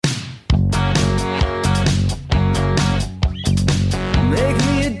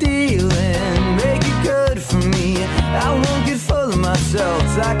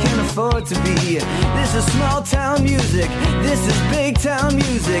small town music. This is big town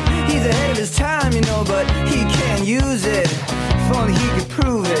music. He's ahead of his time, you know, but he can't use it. If only he could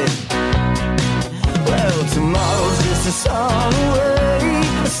prove it. Well, tomorrow's just a song away,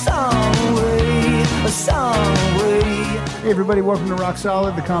 a song away, a song away. Hey everybody, welcome to Rock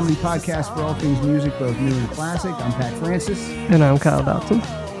Solid, the comedy podcast for all things music, both new and classic. I'm Pat Francis. And I'm Kyle Dalton.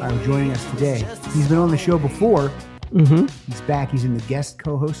 Joining us today. He's been on the show before. Mm-hmm. He's back. He's in the guest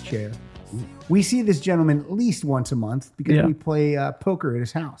co-host chair. We see this gentleman at least once a month because we play poker at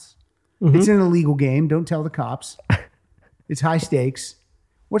his house. Mm-hmm. It's an illegal game. Don't tell the cops. It's high stakes.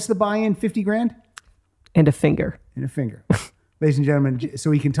 What's the buy-in? 50 grand? And a finger. And a finger. Ladies and gentlemen,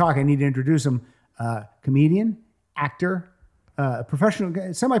 so he can talk, I need to introduce him. Comedian, actor,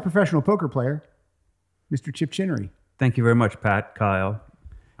 professional, semi-professional poker player, Mr. Chip Chinnery. Thank you very much, Pat, Kyle.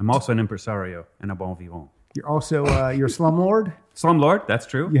 I'm also an impresario and a bon vivant. You're also you're a slumlord. Slumlord, that's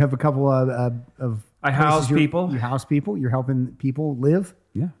true. You have a couple of I house people. You house people. You're helping people live.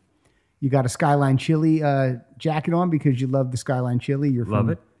 Yeah. You got a Skyline Chili jacket on because you love the Skyline Chili. You're love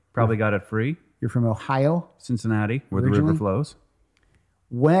it. Probably got it free. You're from Ohio, Cincinnati, where originally? the river flows.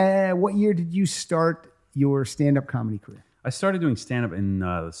 What year did you start your stand-up comedy career? I started doing stand-up in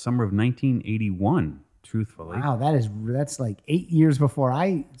the summer of 1981. Truthfully, wow, that's like 8 years before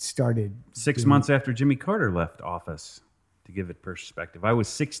I started. 6 months after Jimmy Carter left office. To give it perspective, I was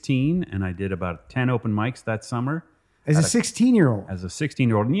 16 and I did about 10 open mics that summer. As a 16-year-old. As a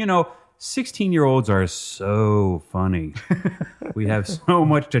 16-year-old, and you know, 16-year-olds are so funny. We have so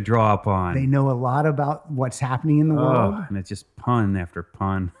much to draw upon. They know a lot about what's happening in the world, and it's just pun after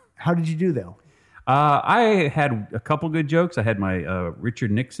pun. How did you do though? I had a couple good jokes. I had my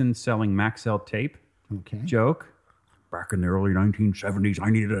Richard Nixon selling Maxell tape. Okay. Joke. Back in the early 1970s, I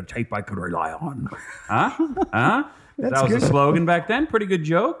needed a tape I could rely on. Huh? That was good. a slogan back then. Pretty good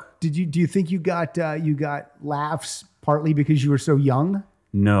joke. Do you think you got laughs partly because you were so young?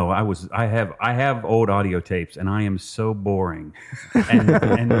 No, I have old audio tapes, and I am so boring,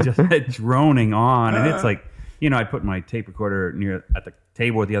 and just droning on, and it's like, you know, I put my tape recorder at the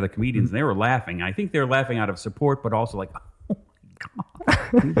table with the other comedians, and they were laughing. I think they were laughing out of support, but also like,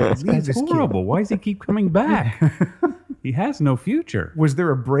 this guy's horrible. Why does he keep coming back? He has no future. Was there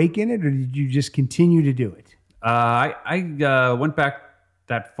a break in it, or did you just continue to do it? I went back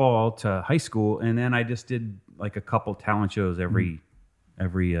that fall to high school, and then I just did like a couple talent shows every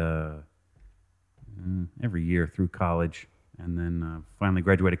year through college, and then finally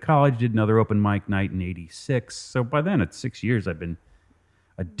graduated college. Did another open mic night in '86. So by then, it's 6 years. I've been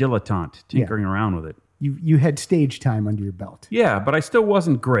a dilettante tinkering around with it. You had stage time under your belt. Yeah, but I still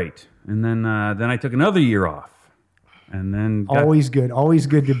wasn't great. And then I took another year off. And then always good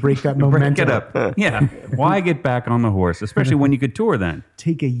to break that momentum. Break it up. Yeah. Why get back on the horse, especially when you could tour then?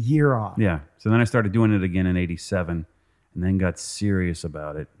 Take a year off. Yeah. So then I started doing it again in '87, and then got serious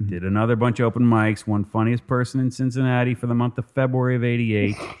about it. Mm-hmm. Did another bunch of open mics, won Funniest Person in Cincinnati for the month of February of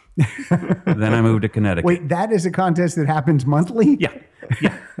 '88. Then I moved to Connecticut. Wait, that is a contest that happens monthly? Yeah.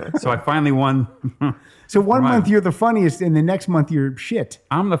 So I finally won. So one month you're the funniest, and the next month you're shit.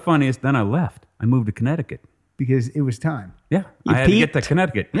 I'm the funniest. Then I left. I moved to Connecticut. Because it was time. Yeah. I had to get to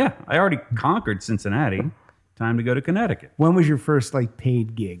Connecticut. Yeah. I already conquered Cincinnati. Time to go to Connecticut. When was your first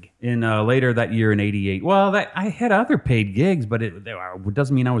paid gig? In later that year in '88. Well, I had other paid gigs, but it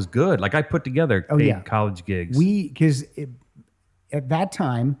doesn't mean I was good. Like I put together paid college gigs. Because at that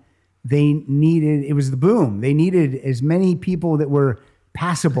time, it was the boom. They needed as many people that were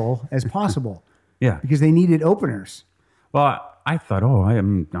passable as possible. Yeah. Because they needed openers. Well, I thought,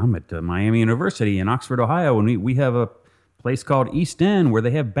 I'm at Miami University in Oxford, Ohio, and we have a place called East End where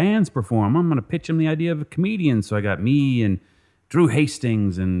they have bands perform. I'm going to pitch them the idea of a comedian. So I got me and Drew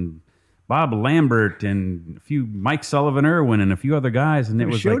Hastings and Bob Lambert and a few Mike Sullivan Irwin and a few other guys, and it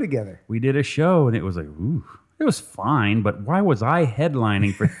was show together. We did a show, and it was like, ooh. It was fine, but why was I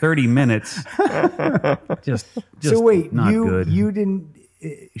headlining for 30 minutes? Just so wait, not good. You didn't.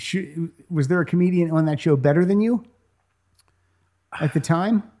 Was there a comedian on that show better than you at the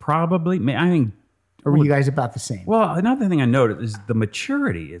time? Probably. I think. Or were you guys about the same? Well, another thing I noticed is the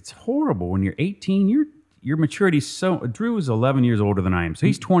maturity. It's horrible when you're 18. Your maturity is so. Drew is 11 years older than I am, so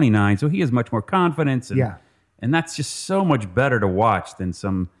he's 29. So he has much more confidence. And that's just so much better to watch than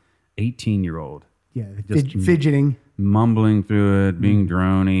some 18-year-old. Yeah, just fidgeting, mumbling through it, being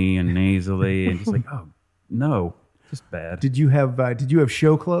drony and nasally, and just like, oh no, just bad. Did you have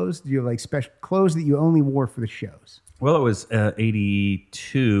show clothes? Did you have special clothes that you only wore for the shows? Well, it was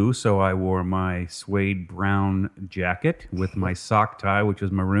 82, so I wore my suede brown jacket with my sock tie, which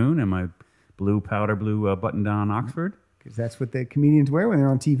was maroon, and my powder blue button-down Oxford. Because that's what the comedians wear when they're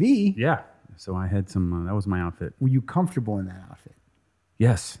on TV. Yeah. So I had some. That was my outfit. Were you comfortable in that outfit?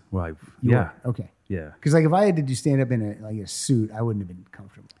 Yes. Well, You yeah. were? Okay. Yeah. Because like if I had to do stand up in a suit, I wouldn't have been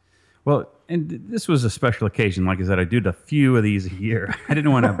comfortable. Well, and this was a special occasion. Like I said, I did a few of these a year. I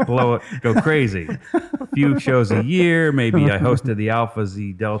didn't want to go crazy. A few shows a year. Maybe I hosted the Alpha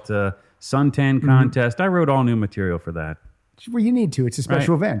Z Delta Suntan contest. I wrote all new material for that. Well, you need to. It's a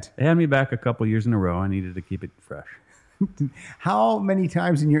special event. They had me back a couple years in a row. I needed to keep it fresh. How many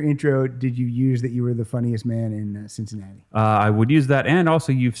times in your intro did you use that you were the funniest man in Cincinnati? I would use that, and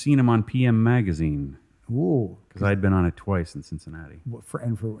also you've seen him on PM Magazine. Ooh. Because I'd been on it twice in Cincinnati.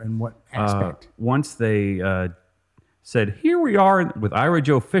 And what aspect? Once they said, here we are with Ira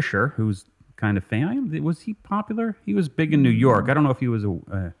Joe Fisher, who's kind of famous. Was he popular? He was big in New York. I don't know if he was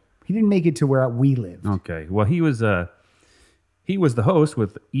He didn't make it to where we lived. Okay. Well, he was the host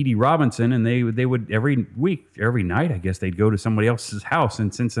with Edie Robinson, and they would every night, I guess, they'd go to somebody else's house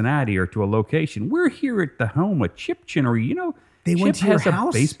in Cincinnati or to a location. We're here at the home of Chip Chinnery. You know, They Chip went to your has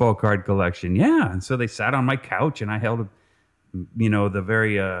house? a baseball card collection. Yeah. And so they sat on my couch, and I held, the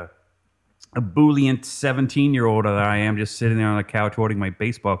very ebullient 17-year-old that I am, just sitting there on the couch holding my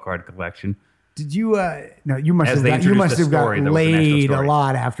baseball card collection. Did you? No, you must As have they got, you introduced must the have got story, that was the national laid a story.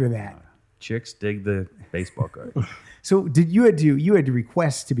 lot after that. Chicks dig the baseball card. So you had to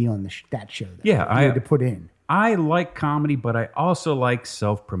request to be on that show? Though. Yeah, you had to put in. I like comedy, but I also like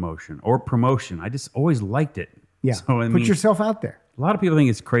self-promotion or promotion. I just always liked it. Yeah, So, put yourself out there. A lot of people think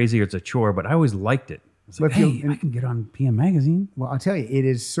it's crazy or it's a chore, but I always liked it. It's like, But if hey, I can get on PM Magazine. Well, I'll tell you, it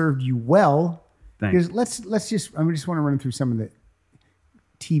has served you well. Thanks. Because let's just I just want to run through some of the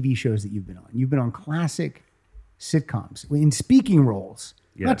TV shows that you've been on. You've been on classic sitcoms in speaking roles,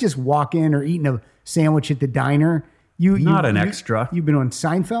 Yes. not just walk in or eating a sandwich at the diner. Not an extra. You've been on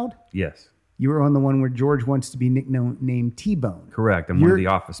Seinfeld. Yes, You were on the one where George wants to be named T-Bone. correct. I'm one of the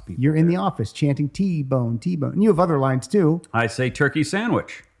office people. You're in the office chanting T-Bone, T-Bone. And you have other lines too. I say turkey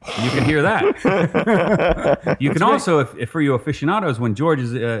sandwich. You can hear that. You can also, if for you aficionados, when George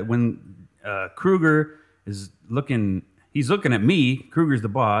is, Kruger is looking, he's looking at me. Kruger's the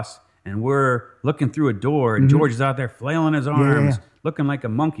boss, and we're looking through a door, and George is out there flailing his arms, looking like a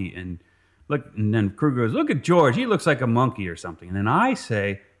monkey. And then Kruger goes, "Look at George. He looks like a monkey or something." And then I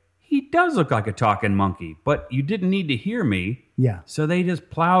say, "He does look like a talking monkey, but you didn't need to hear me." Yeah. So they just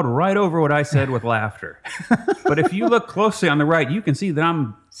plowed right over what I said with laughter. But if you look closely on the right, you can see that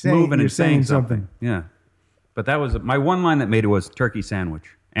I'm moving you're and saying saying something. Yeah. But that was my one line that made it was turkey sandwich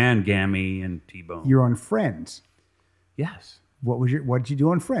and gammy and T-bone. You're on Friends. Yes. What did you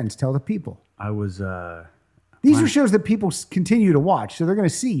do on Friends? Tell the people. I was, These are shows that people continue to watch, so they're going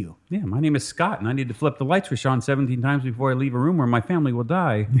to see you. yeah, my name is Scott, and I need to flip the light switch on 17 times before I leave a room or my family will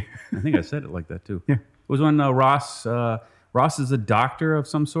die. I think I said it like that, too. Yeah. It was when Ross is a doctor of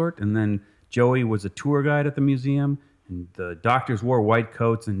some sort, and then Joey was a tour guide at the museum, and the doctors wore white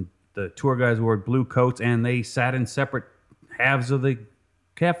coats, and the tour guides wore blue coats, and they sat in separate halves of the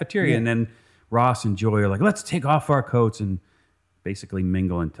cafeteria, and then Ross and Joey are like, let's take off our coats and basically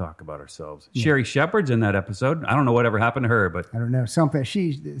mingle and talk about ourselves. Sherry Shepard's in that episode. I don't know whatever happened to her, but I don't know. Something.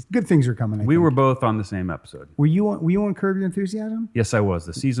 Good things are coming. I we think. were both on the same episode. Were you on Curb Your Enthusiasm? Yes, I was.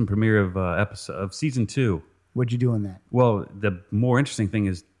 The season premiere of season 2. What'd you do on that? Well, the more interesting thing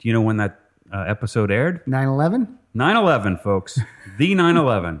is, do you know when that episode aired? 9/11. 9/11, folks. The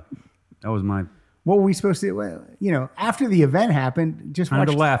 9/11. That was my What were we supposed to? Well, after the event happened, just time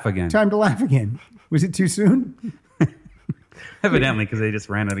to watch- laugh again. Time to laugh again. Was it too soon? Evidently, because they just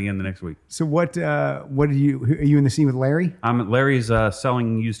ran it again the next week. So what? Are you in the scene with Larry? Larry's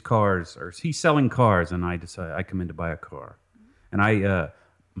selling used cars, or he's selling cars, and I come in to buy a car, and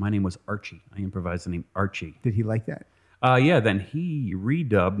my name was Archie. I improvised the name Archie. Did he like that? Yeah. Then he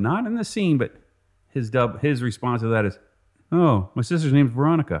redubbed, not in the scene, but his response to that is, "Oh, my sister's name's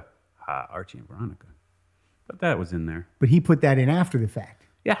Veronica." Archie and Veronica. But that was in there. But he put that in after the fact.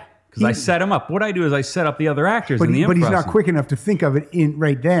 Yeah, because I set him up. What I do is I set up the other actors But, in the but he's improv not scene. quick enough to think of it in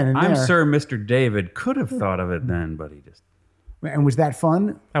right then and I'm there. sure Mr. David could have thought of it then, but he just... And was that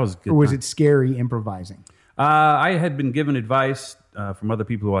fun? That was a good Or was time. it scary improvising? I had been given advice from other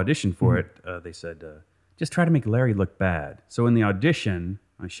people who auditioned for it. They said, just try to make Larry look bad. So in the audition,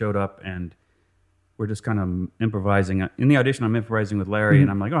 I showed up and we're just kind of improvising. In the audition, I'm improvising with Larry,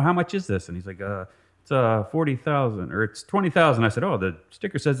 and I'm like, "Oh, how much is this?" And he's like, "It's 40,000 or it's 20,000." I said, "Oh, the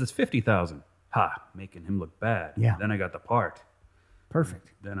sticker says it's 50,000." Making him look bad. Yeah. Then I got the part.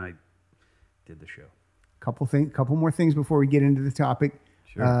 Perfect. Then I did the show. Couple more things before we get into the topic.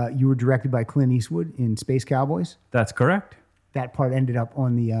 Sure. You were directed by Clint Eastwood in Space Cowboys. That's correct. That part ended up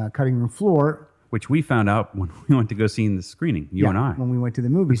on the cutting room floor which we found out when we went to go see the screening, you and I. When we went to the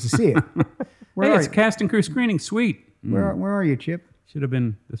movies to see it. Hey, it's a cast and crew screening. Sweet. Where are you, Chip? Should have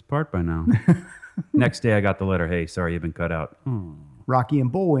been this part by now. Next day, I got the letter, hey, sorry, you've been cut out. Oh, Rocky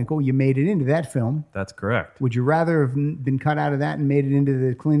and Bullwinkle, you made it into that film. that's correct. Would you rather have been cut out of that and made it into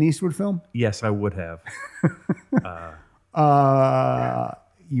the Clint Eastwood film? Yes, I would have.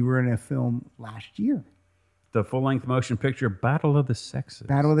 You were in a film last year, The full-length motion picture, Battle of the Sexes.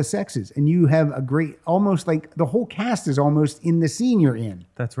 Battle of the Sexes, and you have a great, almost like the whole cast is almost in the scene you're in.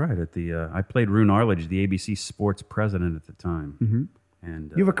 That's right. At the I played Rune Arledge, the ABC Sports president at the time. Mm-hmm.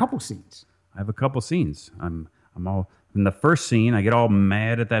 And You have a couple scenes. I have a couple scenes. I'm all in the first scene. I get all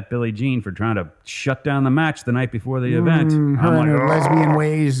mad at that Billie Jean for trying to shut down the match the night before the event. Her I'm and her like, lesbian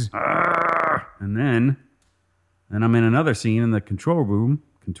ways. and then I'm in another scene in the control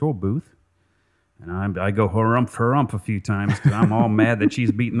booth, and I go harumph a few times because I'm all mad that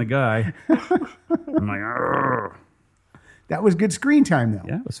she's beating the guy. I'm like, "Argh." That was good screen time, though.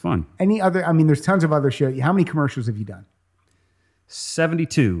 Yeah, it was fun. Any other? I mean, there's tons of other shows. How many commercials have you done?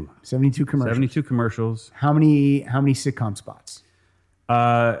 72 commercials. 72 commercials. How many sitcom spots?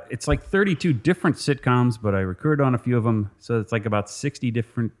 It's like 32 different sitcoms, but I recorded on a few of them. So it's like about 60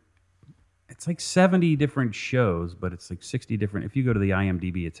 different. It's like 70 different shows, but it's like 60 different. If you go to the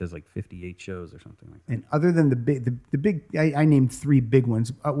IMDb, it says like 58 shows or something like that. And other than the big, I named 3 big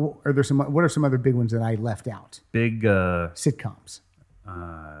ones. Are there some? What are some other big ones that I left out? Big Sitcoms.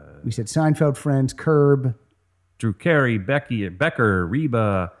 We said Seinfeld, Friends, Curb. Drew Carey, Becker,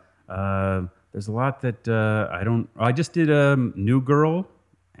 Reba. There's a lot that I don't. I just did New Girl,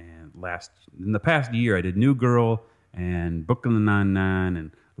 and in the past year I did New Girl and Brooklyn Nine-Nine and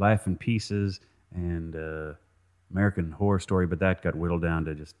Life in Pieces and American Horror Story, but that got whittled down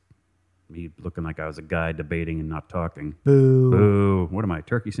to just me looking like I was a guy debating and not talking. Boo. Boo. What am I?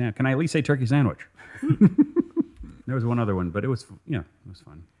 Turkey sandwich? Can I at least say turkey sandwich? There was one other one, but it was it was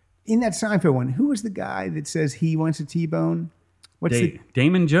fun. In that Seinfeld one, who was the guy that says he wants a T-bone?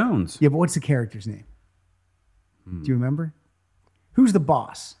 Damon Jones. Yeah, but what's the character's name? Do you remember? Who's the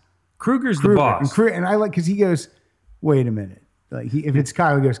boss? Kruger's the boss. And I like because he goes, wait a minute. Like if it's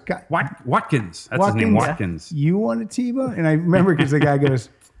Kyle, he goes, Watkins. That's his name, Watkins. You want a T-bone? And I remember because the guy goes,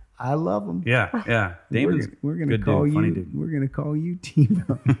 I love him. Yeah. Damon's we're gonna good call dude, you. funny dude. We're gonna call you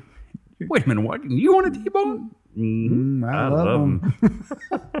T-bone. Wait a minute, Watkins. You want a T-bone? I love him.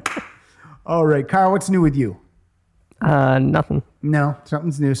 All right, Kyle, what's new with you? Nothing. No,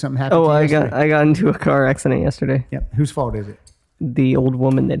 something's new. Something happened. Oh, to you I yesterday. got into a car accident yesterday. Yep. Whose fault is it? The old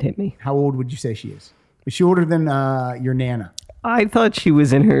woman that hit me. How old would you say she is? Is she older than your Nana? I thought she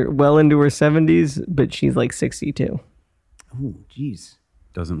was into her 70s, but she's like 62. Oh, geez.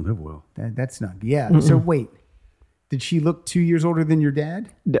 Doesn't live well. That's not. Yeah. So wait, did she look 2 years older than your dad?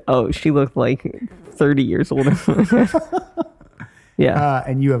 Oh, she looked like 30 years older. Yeah.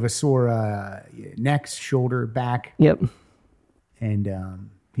 And you have a sore neck, shoulder, back, Yep. and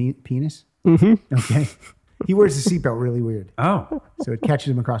penis? Mm-hmm. Okay. He wears the seatbelt really weird. Oh, So it catches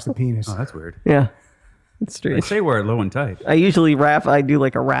him across the penis. that's weird. Yeah. It's They strange. say wear it low and tight. I usually I do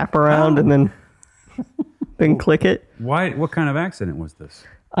like a wrap around and then click it. Why? What kind of accident was this?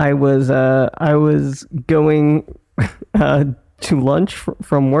 I was going to lunch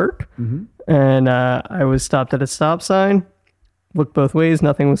from work, and I was stopped at a stop sign. Looked both ways,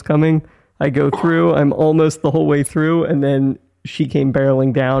 nothing was coming. I go through. I'm almost the whole way through, and then she came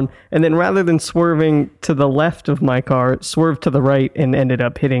barreling down. And then rather than swerving to the left of my car, swerved to the right and ended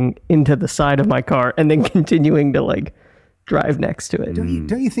up hitting into the side of my car, and then continuing to like drive next to it.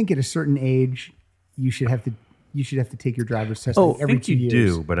 Don't you think at a certain age you should have to take your driver's test Oh, like every I think 2 you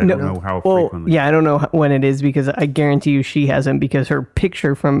years? do, but I don't know how frequently. Yeah, I don't know when it is because I guarantee you she hasn't because her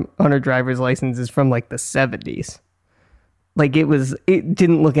picture on her driver's license is from like the 70s. Like it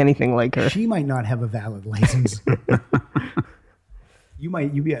didn't look anything like her. She might not have a valid license. You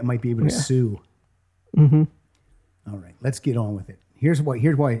might be able to sue. Mm-hmm. All right, let's get on with it. Here's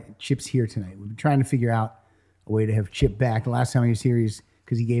why Chip's here tonight. We've been trying to figure out a way to have Chip back. The last time he was here,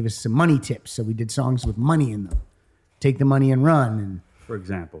 because he gave us some money tips. So we did songs with money in them. Take the Money and Run, and For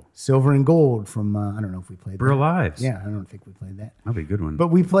example, Silver and Gold from I don't know if we played Burl that. Lives. Yeah, I don't think we played that. That'd be a good one. But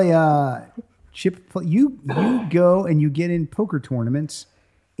we play. Chip, you go and you get in poker tournaments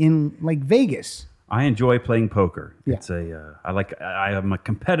in like Vegas. I enjoy playing poker. Yeah. It's I am a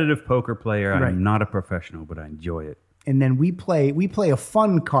competitive poker player. Right. I'm not a professional, but I enjoy it. And then we play a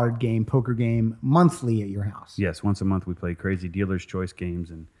fun card game, poker game, monthly at your house. Yes, once a month we play crazy dealer's choice games,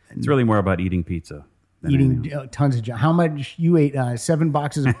 and it's really more about eating pizza. than Eating anything. tons of junk. How much you ate? 7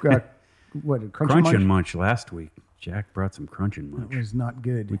 boxes of what? Crunch and Munch last week. Jack brought some crunching It munch. was not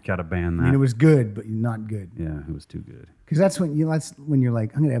good. We gotta ban that. I mean, it was good, but not good. Yeah, it was too good. Because that's when you're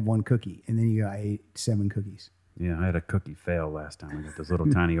like, I'm gonna have one cookie, and then I ate 7 cookies. Yeah, I had a cookie fail last time. I got those little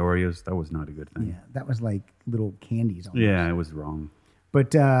tiny Oreos. That was not a good thing. Yeah, that was like little candies. Almost. Yeah, it was wrong.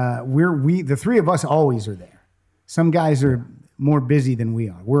 But the three of us always are there. Some guys are more busy than we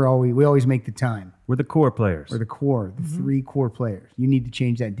are. We always make the time. We're the core players. We're the core, the 3 core players. You need to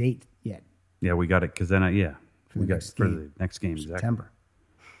change that date yet. Yeah, we got it because then we got next for game. the next game exactly. September.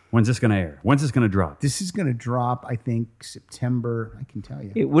 When's this gonna air? When's this gonna drop? This is going to drop, I think, September. I can tell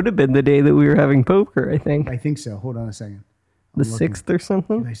you. It would have been the day that we were having poker, I think. I think so. Hold on a second. The I'm looking. 6th or You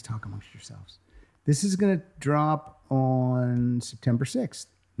something. guys talk amongst yourselves. This is going to drop on September 6th.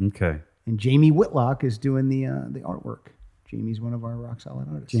 Okay. And Jamie Whitlock is doing the artwork. Jamie's one of our rock solid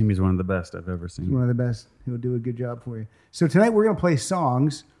artists. Jamie's one of the best I've ever seen. One of the best. He'll do a good job for you. So tonight we're going to play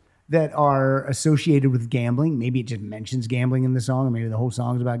songs that are associated with gambling. Maybe it just mentions gambling in the song, or maybe the whole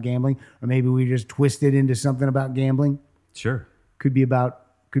song's about gambling, or maybe we just twist it into something about gambling. Sure. Could be about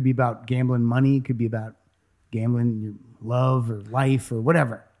gambling money. Could be about gambling your love or life or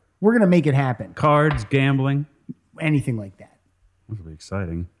whatever. We're going to make it happen. Cards, gambling. Anything like that. That'll be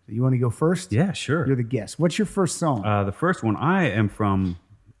exciting. You want to go first? Yeah, sure. You're the guest. What's your first song? The first one I'm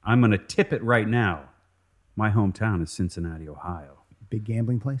going to tip it right now. My hometown is Cincinnati, Ohio. Big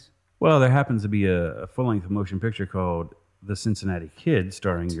gambling place? Well, there happens to be a full-length motion picture called The Cincinnati Kid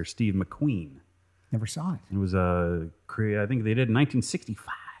starring your Steve McQueen. Never saw it. It was I think they did in 1965.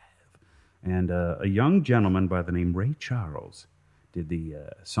 And a young gentleman by the name Ray Charles did the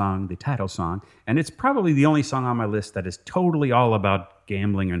title song. And it's probably the only song on my list that is totally all about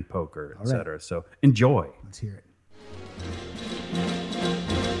gambling and poker, etc. right. So enjoy. Let's hear it.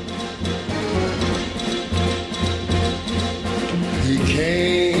 He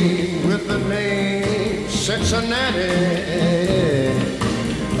came with the name Cincinnati,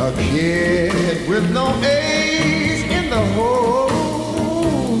 a kid with no A's in the hole.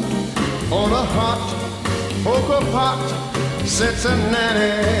 On a hot poker pot,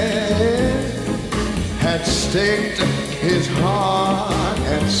 Cincinnati had staked his heart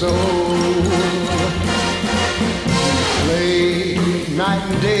and soul. He played night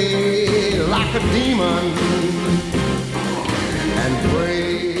and day like a demon, and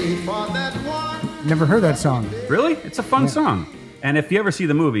pray for that one. Never heard that song. Really? It's a fun song. And if you ever see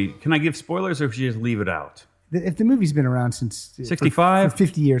the movie, can I give spoilers or should you just leave it out? If the movie's been around since 65? for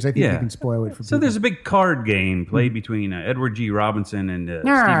 50 years, I think Yeah. you can spoil it for people. So there's a big card game played between Edward G. Robinson and Steve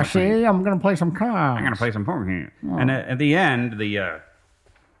McQueen. I'm going to play some cards. I'm going to play some poker here. And at the end, Well,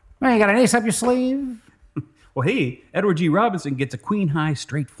 you got an ace up your sleeve? Edward G. Robinson gets a queen high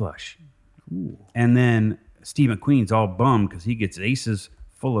straight flush. Ooh. And then Steve McQueen's all bummed because he gets aces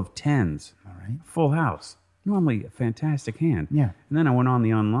full of tens. All right. Full house. Normally a fantastic hand. Yeah. And then I went on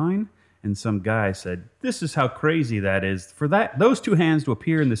the online and some guy said, this is how crazy that is. For those two hands to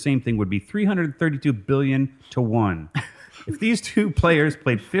appear in the same thing would be 332 billion to 1. If these two players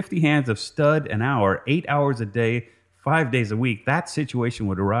played 50 hands of stud an hour, 8 hours a day, 5 days a week, that situation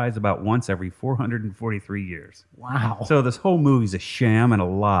would arise about once every 443 years. Wow. So this whole movie's a sham and a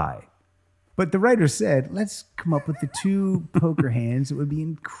lie. But the writer said, let's come up with the 2 poker hands that would be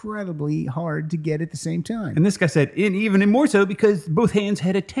incredibly hard to get at the same time. And this guy said, even more so because both hands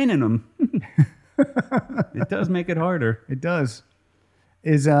had a 10 in them. It does make it harder. It does.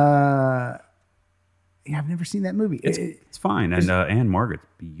 I've never seen that movie. It's fine. And Anne Margaret's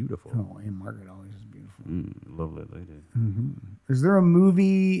beautiful. Oh, Anne Margaret always is beautiful. Lovely lady.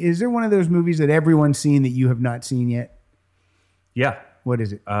 Is there one of those movies that everyone's seen that you have not seen yet? Yeah. What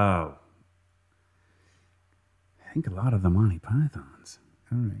is it? Oh. I think a lot of the Monty Pythons.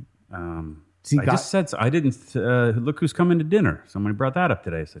 All right. I just said so. I didn't Look Who's Coming to Dinner. Somebody brought that up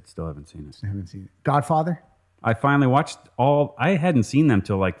today. I said still haven't seen it. I haven't seen it. Godfather? I finally watched all. I hadn't seen them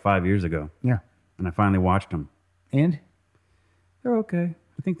till like 5 years ago. Yeah. And I finally watched them. And? They're okay.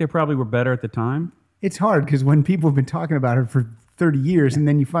 I think they probably were better at the time. It's hard because when people have been talking about it for 30 years and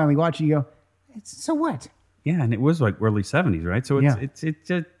then you finally watch it, you go, so what? Yeah, and it was like early 70s, right? So it's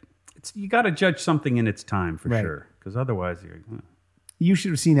you got to judge something in its time for sure, because otherwise you're. You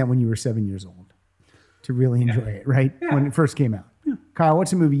should have seen that when you were 7 years old to really enjoy it, right? Yeah. When it first came out. Yeah. Kyle,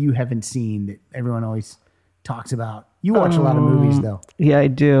 what's a movie you haven't seen that everyone always talks about? You watch a lot of movies, though. Yeah, I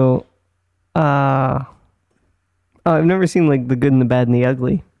do. I've never seen like The Good and the Bad and the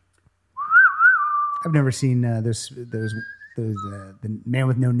Ugly. I've never seen the Man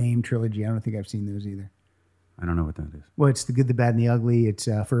with No Name trilogy. I don't think I've seen those either. I don't know what that is. Well, it's The Good, the Bad, and the Ugly. It's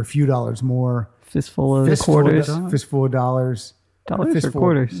for a few dollars more. Fistful of quarters. Fistful of dollars. Dollars or fistful-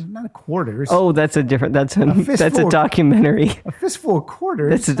 quarters? Not a quarters. Oh, that's a different. That's a fistful. documentary. A fistful of quarters.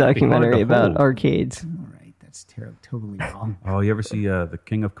 That's a be hard documentary to about hold. arcades. All right, that's totally wrong. Oh, you ever see The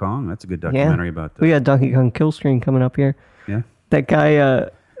King of Kong? That's a good documentary about We that. got Donkey Kong Killstream coming up here. Yeah. That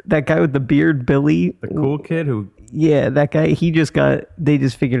guy with the beard, Billy. The cool kid who Yeah, that guy. They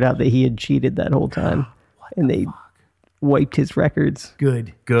just figured out that he had cheated that whole time, and they wiped his records.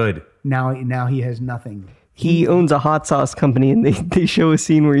 Good. Now he has nothing. He owns a hot sauce company, and they show a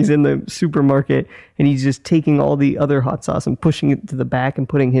scene where he's in the supermarket and he's just taking all the other hot sauce and pushing it to the back and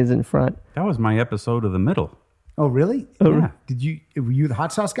putting his in front. that was my episode of The Middle. Oh, really? Yeah. Were you the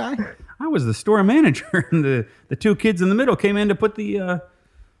hot sauce guy? I was the store manager, and the two kids in the middle came in to put the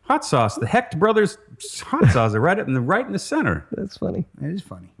hot sauce, the Hecht Brothers hot sauce, right in the center. That's funny. It is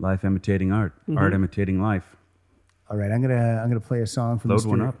funny. Life imitating art, Mm-hmm. art imitating life. All right, I'm gonna play a song from Load Mr.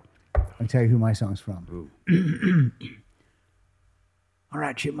 one up. I'll tell you who my song's from. All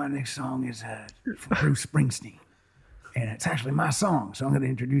right, Chip, my next song is from Bruce Springsteen. And it's actually my song, so I'm going to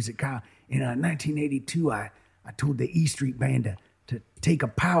introduce it. Kyle, in 1982, I told the E Street Band to take a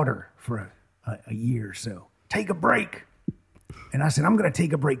powder for a year or so. Take a break. And I said, I'm going to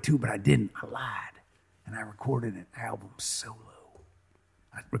take a break too, but I didn't. I lied. And I recorded an album solo.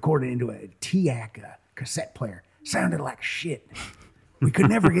 I recorded it into a TAC cassette player. Sounded like shit. We could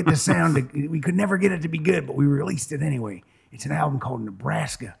never get the sound. We could never get it to be good, but we released it anyway. It's an album called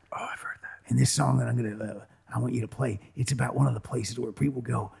Nebraska. Oh, I've heard that. And this song that I want you to play, it's about one of the places where people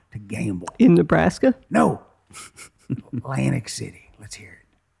go to gamble. In Nebraska? No, Atlantic City. Let's hear it.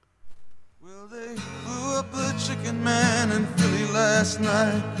 Well, they blew up the chicken man in Philly last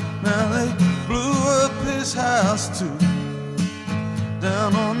night. Now they blew up his house too.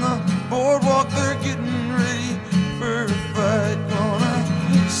 Down on the boardwalk, they're getting ready for a fight.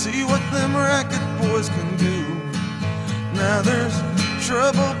 Gonna see what them racket boys can do. Now there's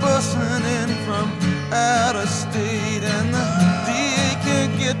trouble busting in from out of state, and the DA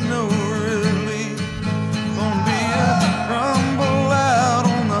can't get no relief. Gonna be a rumble out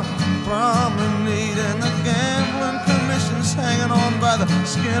on the promenade, and the gambling commission's hanging on by the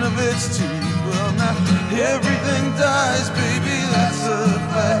skin of its teeth. Well, now everything dies, baby, that's a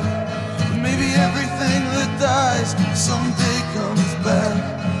fact. Maybe everything that dies someday comes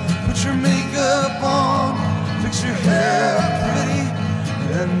back. Put your makeup on, fix your hair pretty,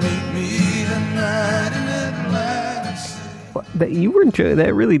 and meet me tonight in Atlantic City.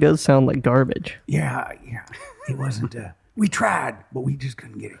 That really does sound like garbage. Yeah. It wasn't. We tried, but we just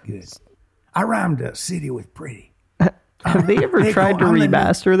couldn't get it good. I rhymed city with pretty. Have they ever They tried to go, I'm the new-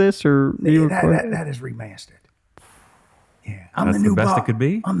 remaster this or re-record? That is remastered. Yeah, I'm That's the new the best Bob, it could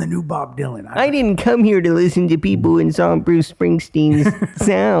be? I'm the new Bob Dylan. I didn't come here to listen to people and saw Bruce Springsteen's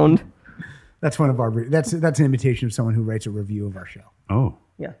sound. That's one of our. That's an imitation of someone who writes a review of our show. Oh,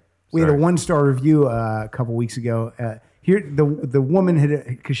 Yeah. We had a 1-star review a couple weeks ago. Here, the woman had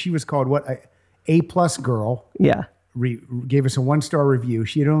because she was called what A+ girl. Yeah. Gave us a 1-star review.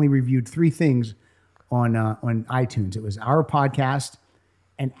 She had only reviewed 3 things on iTunes. It was our podcast,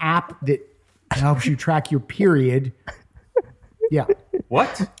 an app that helps you track your period. Yeah,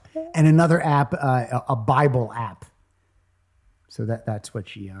 what? and another app, a Bible app. So that's what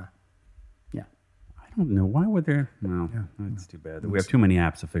she. Yeah. I don't know. Why would there? No, that's too bad. We have too many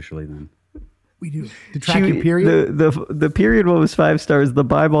apps officially then. We do to track your period. The period one was 5 stars. The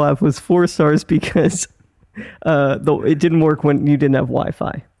Bible app was 4 stars because it didn't work when you didn't have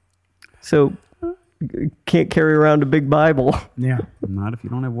Wi-Fi. So can't carry around a big Bible. Yeah. Not if you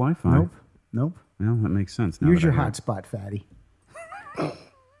don't have Wi-Fi. Nope. Well, that makes sense. Now Use that your I hear it. hotspot, fatty.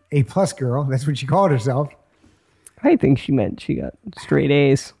 A+ girl. That's what she called herself. I think she meant she got straight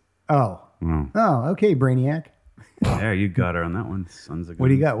A's. Oh. Oh. Okay, Brainiac. There, you got her on that one. Sons of What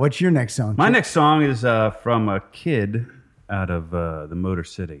do you guns. got? What's your next song? My next song is from a kid out of the Motor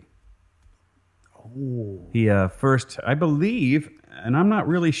City. Oh. He first, I believe, and I'm not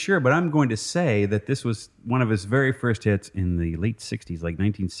really sure, but I'm going to say that this was one of his very first hits in the late 60s, like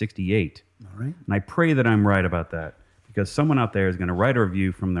 1968. All right. And I pray that I'm right about that, because someone out there is going to write a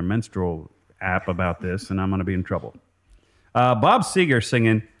review from their menstrual app about this, and I'm going to be in trouble. Bob Seger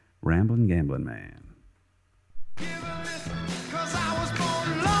singing Ramblin' Gamblin' Man. Cause I was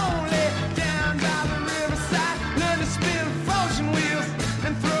born lonely down by the riverside. Learned to spin fortune wheels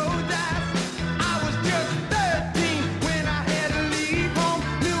and throw dice. I was just 13 when I had to leave home.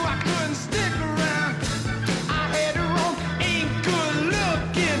 Knew I couldn't stick around. I had to roam. Ain't good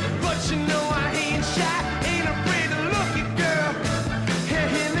looking, but you know I ain't shy. Ain't afraid to look at girl. Hear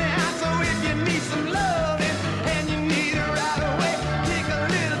me out, so if you need some loving and you need it right away, take a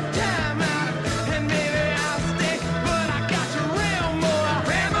little time out and maybe I'll stay.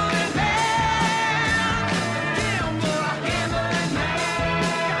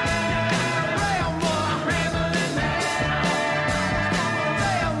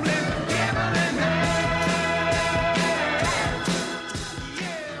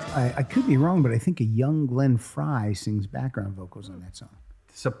 I could be wrong, but I think a young Glenn Fry sings background vocals on that song.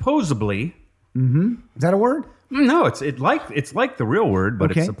 Supposedly. Is that a word? No, it's like the real word,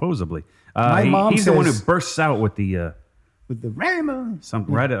 but Okay. it's supposedly. My mom he's the one who says- bursts out with the With the Rama.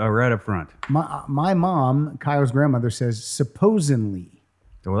 something right up front. My mom, Kyle's grandmother, says supposedly.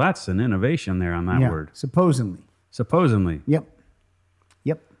 Well, that's an innovation there on that word. Supposedly. Supposedly. Yep.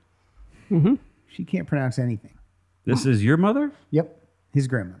 She can't pronounce anything. This is your mother? Yep. His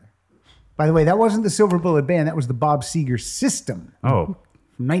grandmother. By the way, that wasn't the Silver Bullet Band. That was the Bob Seger System Oh,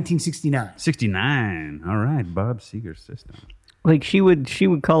 from 1969. 69. All right, Bob Seger's system. Like she would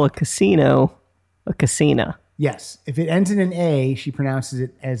call a casino a casina. Yes. If it ends in an A, she pronounces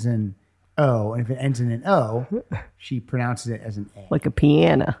it as an O. And if it ends in an O, she pronounces it as an A. Like a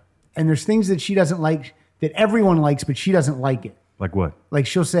piano. And there's things that she doesn't like that everyone likes, but she doesn't like it. Like what? Like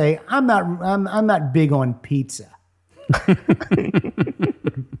she'll say, I'm not big on pizza.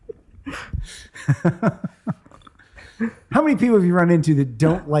 How many people have you run into that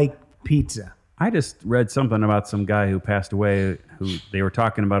don't like pizza? I just read something about some guy who passed away who they were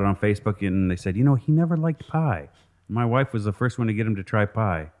talking about it on Facebook, and they said, he never liked pie. My wife was the first one to get him to try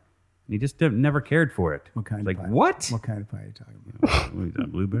pie. And he just never cared for it. What kind like, of pie? what? What kind of pie are you talking about? What is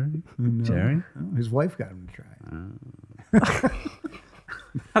that, blueberry? Cherry? Oh, his wife got him to try it.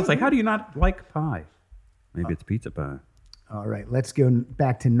 I was like, how do you not like pie? Maybe it's pizza pie. All right, let's go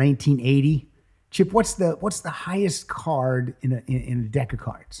back to 1980. Chip, what's the highest card in a deck of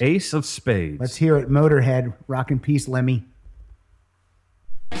cards? Ace of spades. Let's hear it. Motorhead, Rock and Peace, Lemmy.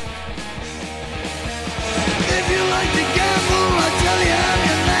 If you like to gamble, I tell you I'm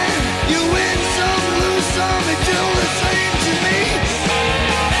your man. You win some, lose some, it's all the same to me.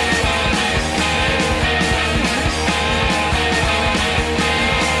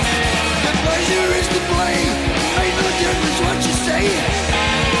 The pleasure is to play. Ain't no difference what you say.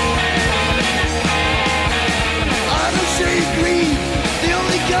 I don't say agree. The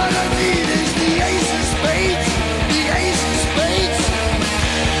only card I need is the ace of spades. The ace of spades.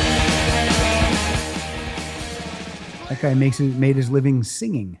 That guy made his living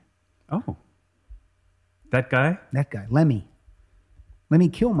singing. Oh. That guy? That guy, Lemmy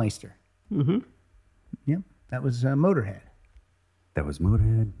Kilmeister. Mm-hmm. Yep, that was Motorhead. That was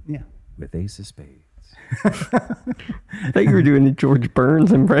Motorhead Yeah. with Ace of spades. I thought you were doing the George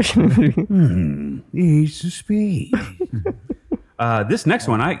Burns impression. Ace of spades. This next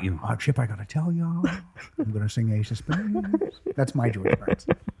one, Chip, I gotta tell y'all, I'm gonna sing Ace of Spades. That's my George Burns.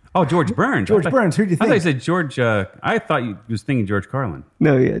 Oh, George Burns. George Burns, who'd you I thought you think? said George. I thought you was thinking George Carlin.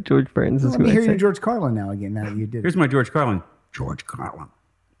 No, yeah, George Burns is Let me what I hear your said. George Carlin now again. Now that you did it. Here's my George Carlin. George Carlin.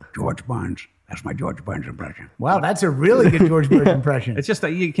 George Burns. That's my George Burns impression. Wow, that's a really good George Burns impression. It's just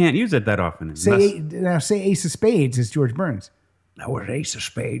that you can't use it that often. Say Ace of Spades is George Burns. That was Ace of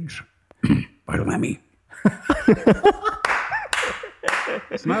Spades by Lemmy.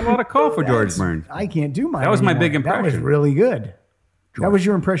 It's not a lot of call for George Burns. I can't do mine. That was my anymore. big impression. That was really good. That was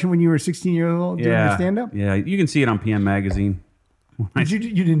your impression when you were 16 years old doing your Yeah, stand-up? yeah. You can see it on PM Magazine. You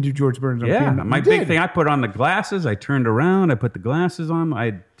didn't do George Burns on Yeah, PM? my You big did. thing. I put on the glasses. I turned around. I put the glasses on.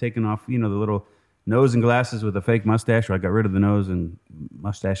 I'd taken off, the little nose and glasses with a fake mustache. So I got rid of the nose and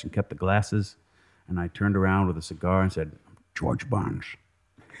mustache and kept the glasses. And I turned around with a cigar and said, George Burns.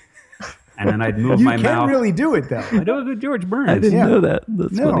 and then I'd move You my can mouth. really do it, though. I do a good George Burns. I didn't Yeah. know that.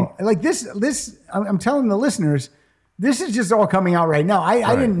 That's funny. No, like this. I'm telling the listeners, this is just all coming out right now.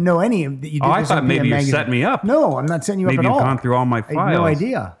 I didn't know any of that you did. Oh, I this thought on maybe PM you Magazine. set me up. No, I'm not setting you Maybe up at you've all. gone through all my I had no files.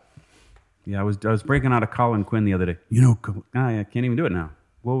 idea. Yeah, I was breaking out of Colin Quinn the other day. I can't even do it now.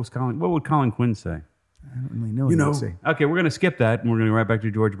 What would Colin Quinn say? I don't really know. What you say. Okay, we're gonna skip that and we're gonna go right back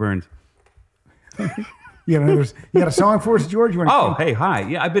to George Burns. You got a song for us, George? You want Oh, hey, hi.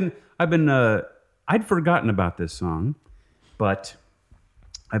 Yeah, I'd forgotten about this song, but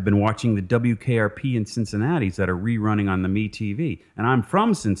I've been watching the WKRP in Cincinnati's that are rerunning on the MeTV. And I'm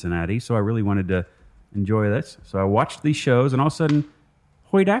from Cincinnati, so I really wanted to enjoy this. So I watched these shows, and all of a sudden,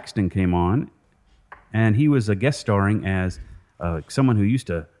 Hoyt Axton came on, and he was a guest starring as someone who used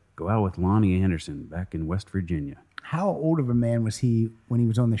to go out with Lonnie Anderson back in West Virginia. How old of a man was he when he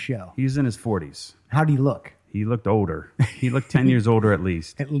was on the show? He's in his 40s. How'd he look? He looked older. He looked 10 years older at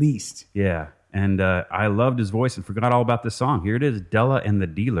least. At least. Yeah, and I loved his voice and forgot all about this song. Here it is, Della and the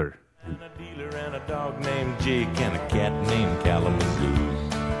Dealer. And a dealer and a dog named Jake and a cat named Kalamazoo.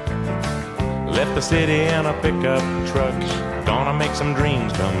 Left the city in a pickup truck, gonna make some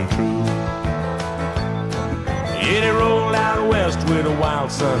dreams come true. Yeah, they rolled out west with the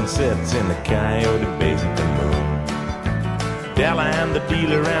wild sunsets in the Coyote Basin moon. Della and the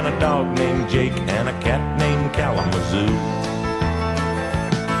dealer and a dog named Jake and a cat named Kalamazoo.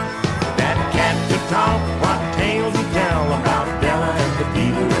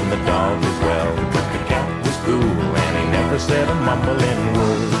 said a mumbling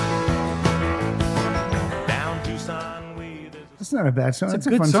word. Down Tucson way, there's a That's not a bad song. It's That's a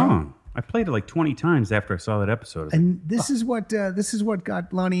good fun song. I played it like 20 times after I saw that episode. of it. And this is what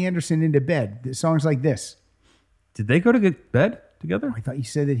got Lonnie Anderson into bed. The songs like this. Did they go to get bed together? I thought you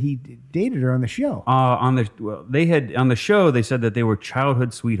said that he dated her on the show. On the show they said that they were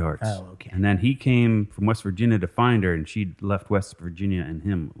childhood sweethearts. Oh, okay. And then he came from West Virginia to find her, and she left West Virginia and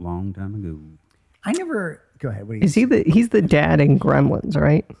him a long time ago. I never. Go ahead. What do you? He's the dad in Gremlins,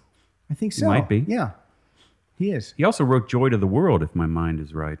 right? I think so. Might be. Yeah, he is. He also wrote "Joy to the World," if my mind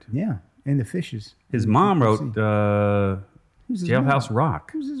is right. Yeah, and the fishes. His mom wrote Who's his "Jailhouse mom?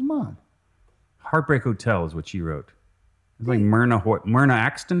 Rock." Who's his mom? "Heartbreak Hotel" is what she wrote. It's like Myrna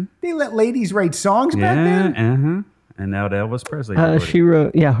Axton. They let ladies write songs back Yeah, then. and now Elvis Presley. wrote She it.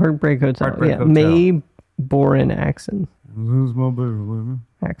 wrote, Heartbreak Hotel. Heartbreak Hotel. May Boren Axton. Who's my baby?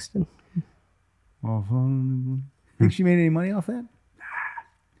 Axton. Think she made any money off that?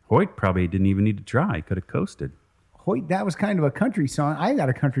 Hoyt probably didn't even need to try. He could have coasted. Hoyt, that was kind of a country song. I got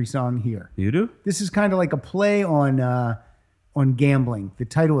a country song here. You do? This is kind of like a play on gambling. The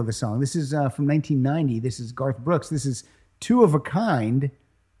title of the song. This is from 1990. This is Garth Brooks. This is Two of a Kind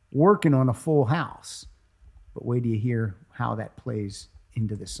working on a full house. But wait till you hear how that plays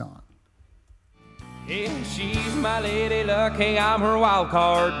into the song. Yeah, she's my lady luck. Hey, I'm her wild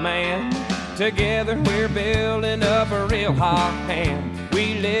card man. Together we're building up a real hot hand.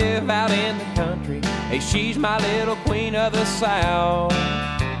 We live out in the country. Hey, she's my little queen of the South.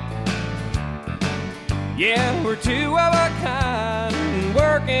 Yeah, we're two of a kind,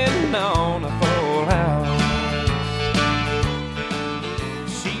 working on a full house.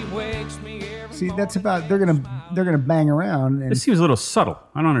 She wakes me every See, that's about they're gonna bang around and This seems a little subtle.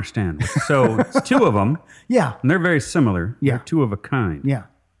 I don't understand. So it's two of them, yeah, and they're very similar. Yeah. They're two of a kind. yeah.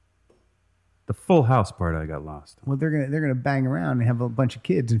 The full house part I got lost. Well, they're gonna bang around and have a bunch of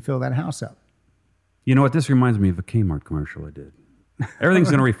kids and fill that house up. You know what? This reminds me of a Kmart commercial I did. Everything's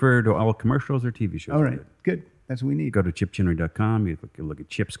going to refer to all commercials or TV shows. All I right, did. good. That's what we need. Go to chipchinnery.com. You look at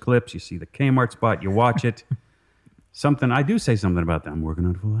Chip's clips. You see the Kmart spot. You watch it. I do say something about that. I'm working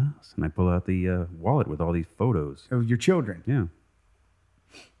on a full house. And I pull out the wallet with all these photos. Of your children. Yeah.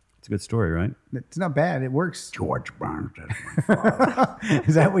 It's a good story, right? It's not bad. It works. George Barnes, that's my father.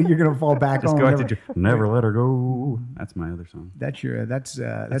 Is that what you're gonna fall back Just on? go out whenever- to Never Let Her Go. That's my other song.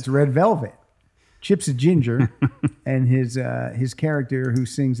 That's Red Velvet. Chip's a ginger, and his character who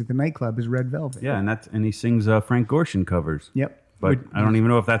sings at the nightclub is Red Velvet. Yeah, and he sings Frank Gorshin covers. Yep. But I don't even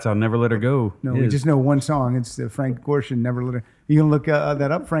know if that's how Never Let Her Go No, is. we just know one song. It's the Frank Gorshin, Never Let Her. You gonna look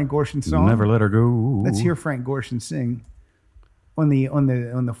that up? Frank Gorshin song. Never Let Her Go. Let's hear Frank Gorshin sing. On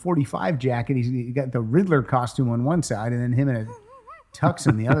the 45 jacket, he got the Riddler costume on one side, and then him in a tux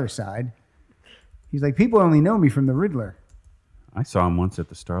on the other side. He's like, people only know me from the Riddler. I saw him once at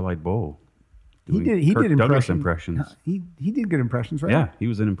the Starlight Bowl. He Kirk did Douglas impressions. impressions. He did good impressions, right? Yeah, he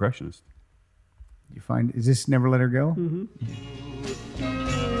was an impressionist. You find is this Never Let Her Go? Mm-hmm.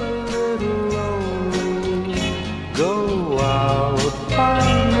 Go out,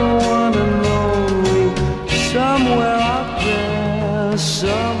 find no one to know me. Somewhere out there,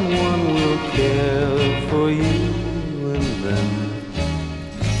 someone will care for you, and then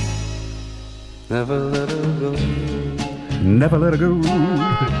never let her go. Never Let Her Go.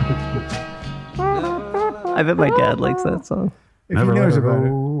 I bet my dad likes that song. If Never he Let knows Her about it.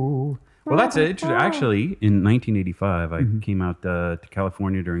 Go. Well, that's interesting. Actually, in 1985, I came out to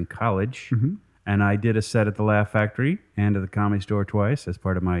California during college, and I did a set at the Laugh Factory and at the Comedy Store twice as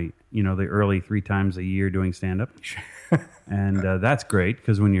part of my, the early 3 times a year doing stand-up. And that's great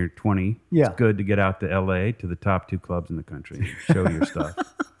because when you're 20, Yeah. it's good to get out to L.A. to the top 2 clubs in the country and show your stuff.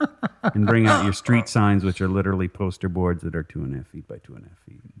 And bring out your street signs, which are literally poster boards that are 2.5 feet by 2.5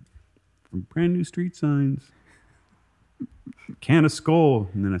 feet. From brand new street signs. Can of Skull,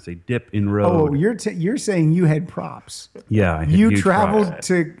 and then I say dip in road. Oh, you're saying you had props. Yeah, I had You huge traveled props.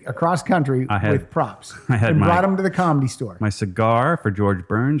 to across country with props. I had and my- brought them to the Comedy Store. My cigar for George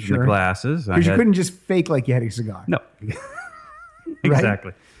Burns and Sure. the glasses. Because you couldn't just fake like you had a cigar. No.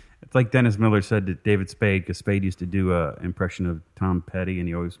 Exactly. It's like Dennis Miller said to David Spade, because Spade used to do an impression of Tom Petty, and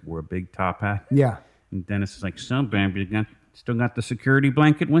he always wore a big top hat. Yeah. And Dennis is like, "So, baby, you still got the security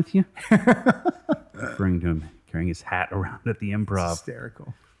blanket with you?" Referring to him carrying his hat around at the Improv.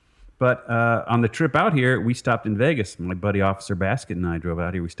 Hysterical. But on the trip out here, we stopped in Vegas. My buddy Officer Basket and I drove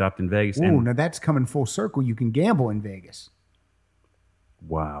out here. We stopped in Vegas. Ooh, and now that's coming full circle. You can gamble in Vegas.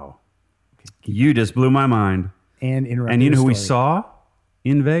 wow. You just blew my mind. And interrupt. And you know who we saw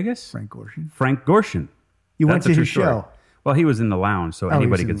in Vegas? Frank Gorshin. Frank Gorshin. You went That's a to true his story. show. Well, he was in the lounge, so Oh, he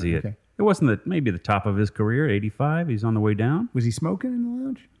anybody was in could the- see okay. it. It wasn't maybe the top of his career, 85. He's on the way down. Was he smoking in the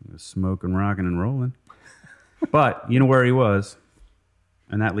lounge? He was smoking, rocking, and rolling. But you know where he was.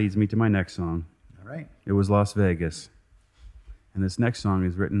 And that leads me to my next song. All right. It was Las Vegas. And this next song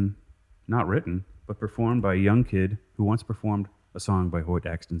is not written, but performed by a young kid who once performed a song by Hoyt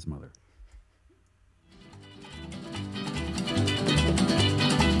Axton's mother.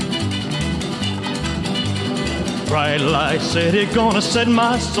 Bright light city, gonna set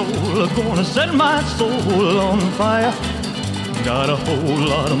my soul on fire. Got a whole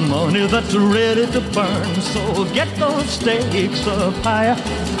lot of money that's ready to burn, so get those stakes up higher.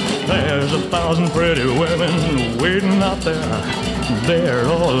 There's 1,000 pretty women waiting out there. They're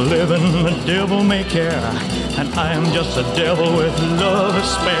all living the devil may care, and I am just a devil with love to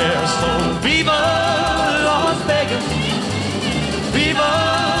spare. So viva Las Vegas, viva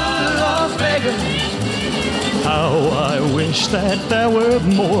Las Vegas. How I wish that there were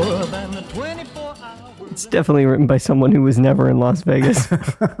more than the 24 hours. It's definitely written by someone who was never in Las Vegas.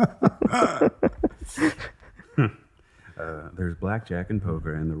 There's blackjack and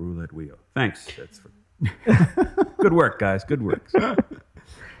poker and the roulette wheel. Thanks. That's for... Good work, guys. Good work.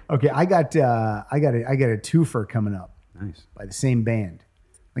 Okay, I got a twofer coming up. Nice. By the same band.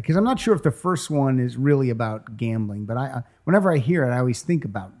 Because I'm not sure if the first one is really about gambling, but I whenever I hear it, I always think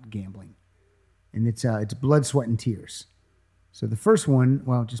about gambling. And it's Blood, Sweat, and Tears. So the first one,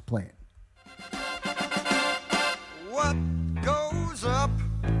 well, just play it. What goes up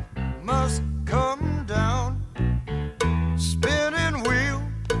must come down. Spinning wheel,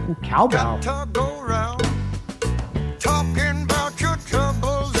 Ooh, cowbell. got to go round. Talking about your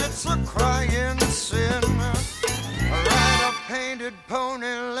troubles, it's a crying sin. Ride a painted pony,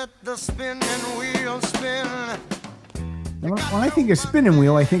 let the spinning wheel spin. When I think of spinning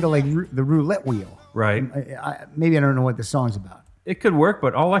wheel, I think of like the roulette wheel. Right. Maybe I don't know what the song's about. It could work,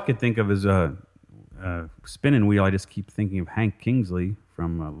 but all I could think of is spinning wheel. I just keep thinking of Hank Kingsley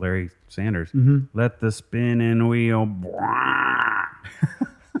from Larry Sanders. Mm-hmm. Let the spinning wheel.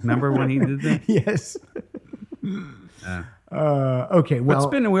 Remember when he did that? Yes. Okay, well. But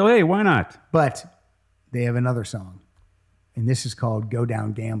spinning wheel, hey, why not? But they have another song, and this is called Go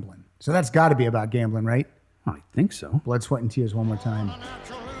Down Gambling. So that's got to be about gambling, right? I think so. Blood, Sweat, and Tears one more time.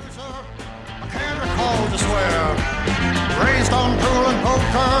 Can't recall to swear. Raised on pool and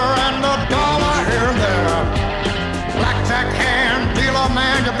poker and a dollar here and there. Blackjack hand, dealer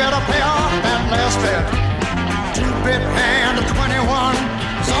man, you better pay off that last bet. 2-bit hand of 21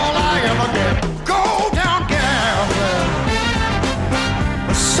 is all I ever get. Go down gambling.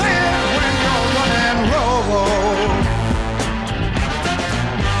 Say it when you're running low.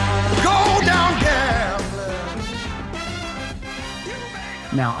 Go down gambling.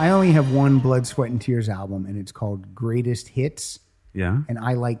 Now, I only have one Blood, Sweat, and Tears album, and it's called Greatest Hits. Yeah. And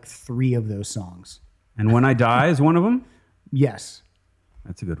I like 3 of those songs. And When I Die is one of them? Yes.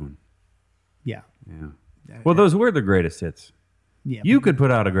 That's a good one. Yeah. Yeah. Well, those were the greatest hits. Yeah. You could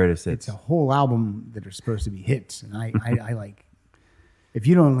put out a greatest hits. It's a whole album that are supposed to be hits. And I like, if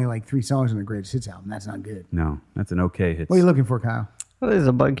you don't only like 3 songs on the Greatest Hits album, that's not good. No, that's an okay hit. What are you looking for, Kyle? Well, there's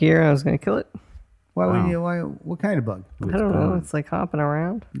a bug here. I was going to kill it. Why, what kind of bug? I don't know. It's like hopping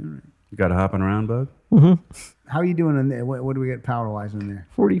around. You got a hopping around bug? How are you doing on there? What do we get power-wise on there?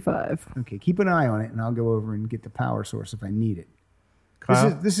 45. Okay, keep an eye on it, and I'll go over and get the power source if I need it. Kyle?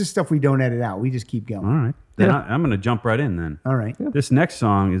 This is stuff we don't edit out. We just keep going. All right. Then I'm going to jump right in then. All right. This next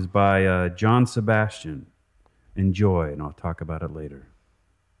song is by John Sebastian. Enjoy, and I'll talk about it later.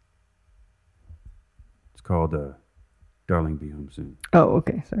 It's called Darling Be Home Soon. Oh,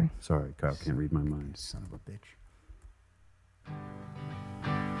 okay. Sorry. Sorry, Kyle can't read my mind. Son of a bitch.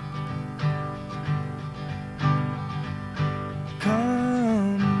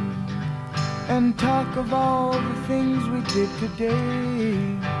 Come and talk of all the things we did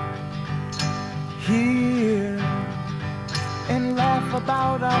today. Here and laugh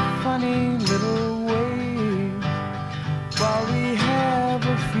about our funny little ways while we have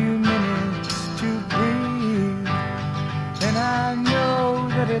a few minutes to breathe. And I know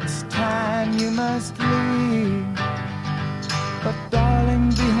that it's time you must leave, but darling,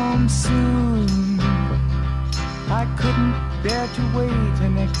 be home soon. I couldn't bear to wait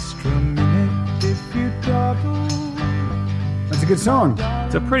an extra minute if you dawdle. That's a good song.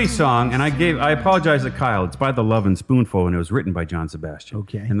 It's a pretty song, and I apologize to Kyle. It's by The Lovin' Spoonful, and it was written by John Sebastian.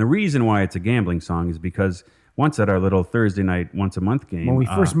 Okay. And the reason why it's a gambling song is because once at our little Thursday night, once a month game. When we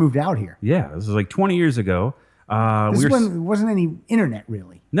first moved out here. Yeah, this was like 20 years ago. This is when there wasn't any internet,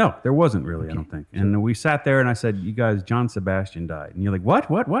 really. No, there wasn't really, I don't think. And we sat there, and I said, you guys, John Sebastian died. And you're like, what?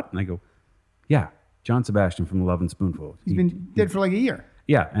 And I go, yeah, John Sebastian from The Lovin' Spoonful. He's been dead for like a year.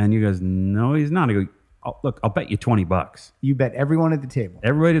 Yeah. And you goes, no, he's not. I go, oh, look, I'll bet you $20. You bet everyone at the table.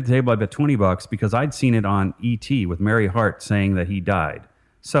 Everybody at the table, I bet $20 because I'd seen it on E.T. with Mary Hart saying that he died.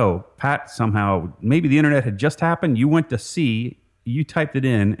 So Pat somehow, maybe the internet had just happened. You went to see, you typed it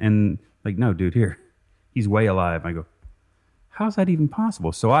in and like, no, dude, here, he's way alive. I go, how's that even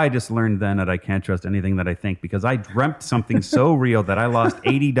possible? So I just learned then that I can't trust anything that I think because I dreamt something so real that I lost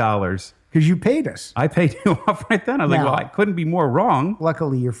 $80. Because you paid us. I paid you off right then. I was like, well, I couldn't be more wrong.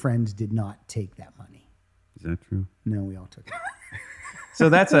 Luckily, your friends did not take that money. Is that true? No, we all took it. So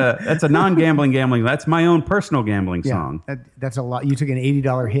that's a non-gambling gambling. That's my own personal gambling song. That's a lot. You took an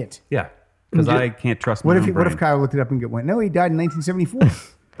 $80 hit. Yeah, because I can't trust my What own if brain. Kyle looked it up and went, no, he died in 1974.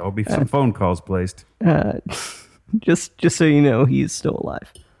 There'll be some phone calls placed. Just so you know, he's still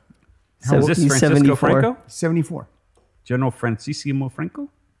alive. So is this he's Francisco 74. Franco? 74. General Francisimo Franco?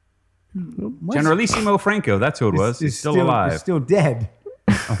 Generalissimo Franco, that's who it was. He's still alive. He's still dead.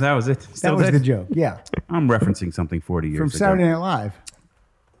 Oh, that was it? Still That was dead? the joke, yeah. I'm referencing something 40 years From ago. Saturday Night Live.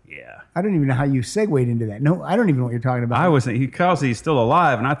 Yeah. I don't even know how you segued into that. No, I don't even know what you're talking about. He calls he's still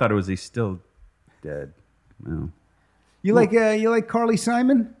alive, and I thought it was he's still dead. No. You like Carly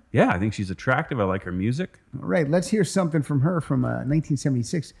Simon? Yeah, I think she's attractive. I like her music. All right, let's hear something from her from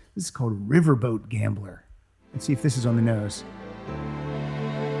 1976. This is called Riverboat Gambler. Let's see if this is on the nose.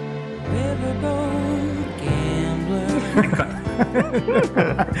 Riverboat gambler,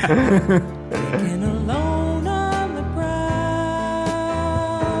 taking a loan on the prowl,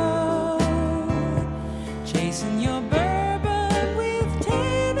 chasing your bourbon with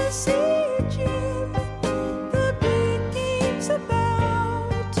Tennessee gin. The big game's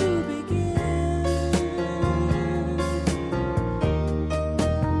about to begin.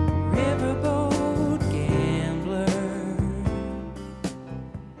 Riverboat gambler.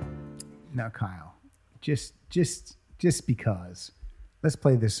 Now, Kyle, just because. Let's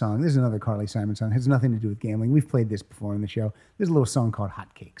play this song. This is another Carly Simon song. It has nothing to do with gambling. We've played this before on the show. There's a little song called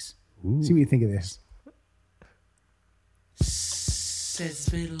Hotcakes. See what you think of this. Says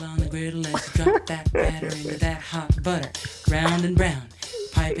fiddle on the griddle, let's drop that batter into that hot butter. Round and brown,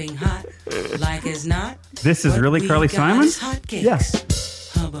 piping hot, like as not. This is really Carly Simon? Hotcakes.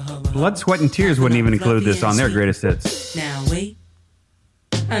 Yes. Hubba, hubba, Blood, Sweat, and Tears wouldn't even include this on their greatest hits. Now wait,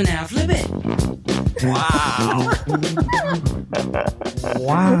 and now flip it. Wow.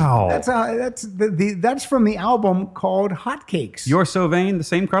 That's from the album called Hotcakes. You're So Vain, the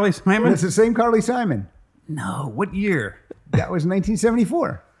same Carly Simon? It's the same Carly Simon. No, what year? That was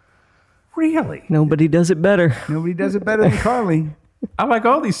 1974. Really? Nobody does it better. Nobody does it better than Carly. I like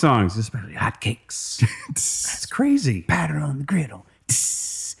all these songs, especially Hotcakes. It's crazy. Batter on the griddle.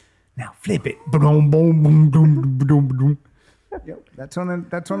 Now flip it. Boom, boom, boom, boom, boom, boom. Yep, that's on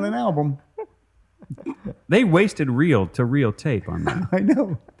an album. They wasted reel to reel tape on that. I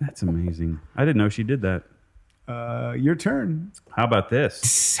know. That's amazing. I didn't know she did that. Your turn. How about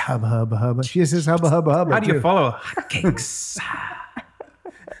this? Hubba, hubba, hubba. She says hubba, hubba, hubba. How do you too. follow Hotcakes?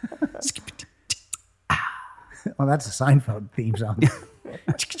 Oh, that's a Seinfeld theme song.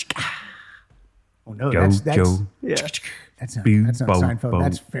 Oh no, Joe, that's Joe. Yeah. that's not Boo, Seinfeld. boom.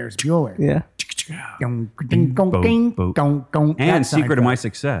 That's Ferris Bueller. Yeah. Dong, ding, gong, ding, gong, gong. And That's Secret of Seinfeld. My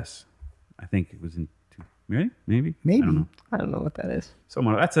Success. I think it was in Maybe? Maybe. I don't know. I don't know what that is.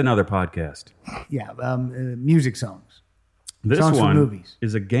 That's another podcast. Yeah, music songs. This Songs from one movies.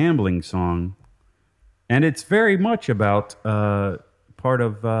 is a gambling song, and it's very much about part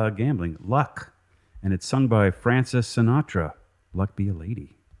of gambling, luck, and it's sung by Francis Sinatra. Luck Be a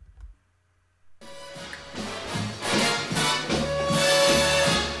Lady.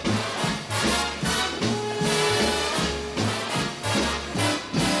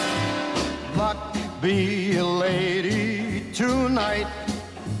 Luck be a lady tonight.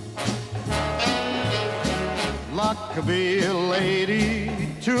 Luck be a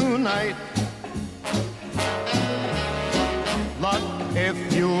lady tonight. Luck,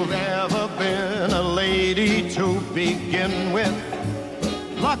 if you've ever been a lady to begin with.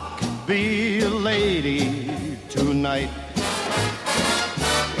 Luck be a lady tonight.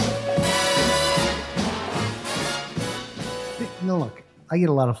 No, look, I get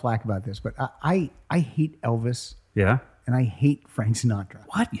a lot of flack about this, but I hate Elvis Yeah? and I hate Frank Sinatra.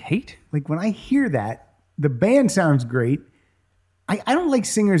 What? You hate? Like when I hear that, the band sounds great. I don't like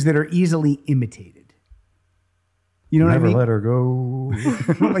singers that are easily imitated. You know what I mean? her go.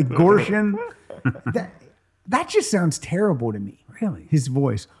 Like Gorshin. That just sounds terrible to me. Really? His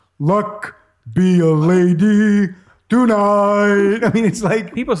voice. Luck be a lady tonight. I mean, it's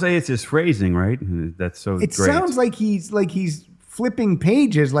like People say it's his phrasing, right? That's so it great. sounds like he's flipping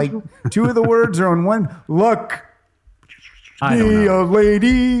pages. Like two of the words are on one. Luck. I don't Be know. a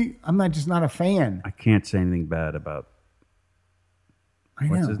lady. I'm not a fan. I can't say anything bad about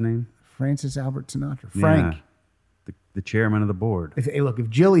what's his name? Francis Albert Sinatra. Frank. Yeah. The chairman of the board. Hey, look, if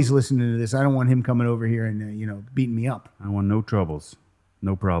Jilly's listening to this, I don't want him coming over here and beating me up. I want no troubles,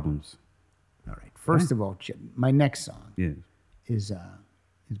 no problems. All right. First of all, my next song is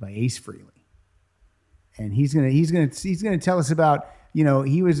by Ace Frehley, and he's gonna tell us about he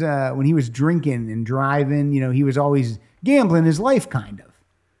was when he was drinking and driving. He was always gambling his life, kind of.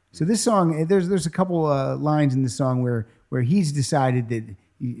 So this song, there's a couple lines in the song where he's decided that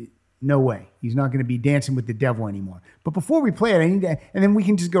no way, he's not going to be dancing with the devil anymore. But before we play it, I need to, and then we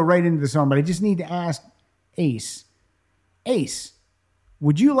can just go right into the song. But I just need to ask Ace,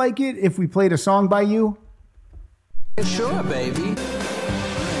 would you like it if we played a song by you? Sure, baby.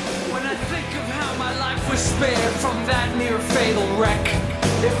 When I think of how my life was spared from that near fatal wreck,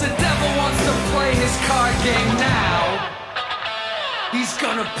 if the devil wants to play his card game now, he's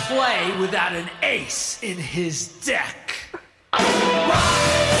gonna play without an ace in his deck. Rock,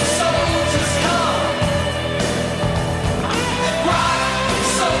 soldiers come. Rock,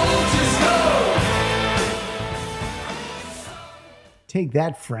 soldiers go. Take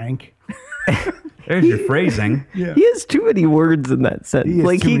that, Frank. There's your phrasing. Yeah. He has too many words in that sentence.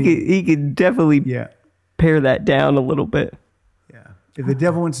 Like he could definitely pare that down a little bit. If the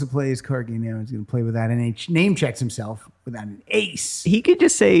devil wants to play his card game now, he's going to play without an H. Name checks himself without an ace. He could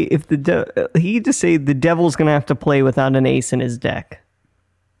just say the devil's going to have to play without an ace in his deck.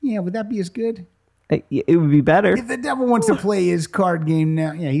 Yeah, would that be as good? It would be better. If the devil wants to play his card game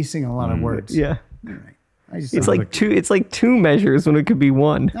now, he's singing a lot of words. Yeah. All right. It's like two measures when it could be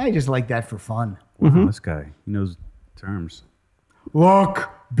one. I just like that for fun. Wow, this guy, he knows terms.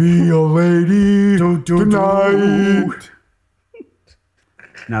 Luck be a lady tonight.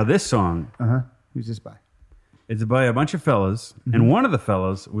 Now this song, who's this by? It's by a bunch of fellas, and one of the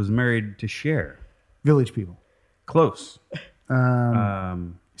fellas was married to Cher. Village People. Close.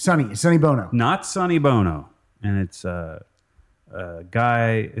 Sonny Bono. Not Sonny Bono, and it's a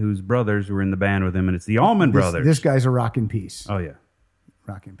guy whose brothers were in the band with him, and it's the Allman Brothers. This guy's a rock in peace. Oh yeah,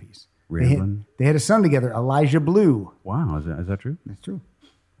 rock in peace. Ramblin'. They had a son together, Elijah Blue. Wow, is that true? That's true.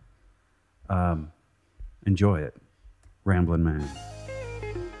 Enjoy it, Ramblin' Man.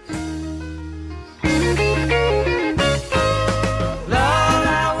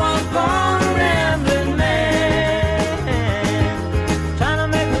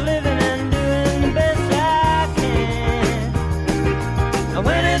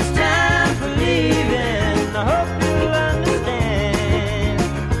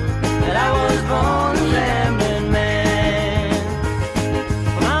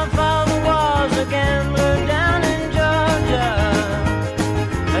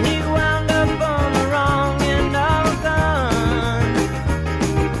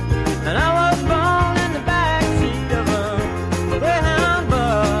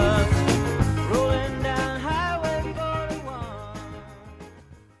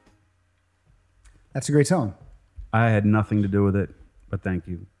 That's a great song. I had nothing to do with it, but thank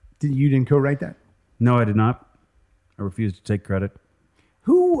you. You didn't co-write that? No, I did not. I refuse to take credit.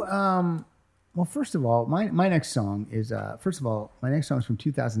 Who? Well, first of all, my next song is my next song is from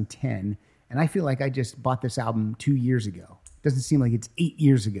 2010, and I feel like I just bought this album 2 years ago. It doesn't seem like it's 8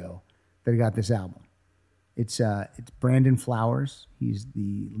 years ago that I got this album. It's Brandon Flowers. He's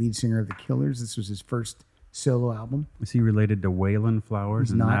the lead singer of the Killers. This was his first solo album. Is he related to Waylon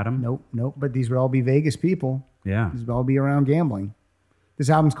Flowers and Madam? Nope. But these would all be Vegas people. Yeah. These would all be around gambling. This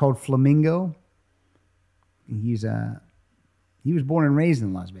album's called Flamingo. He was born and raised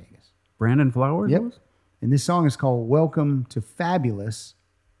in Las Vegas. Brandon Flowers? Yep. And this song is called Welcome to Fabulous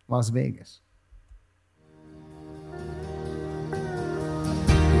Las Vegas.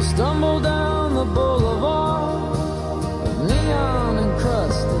 You stumble down the boulevard of neon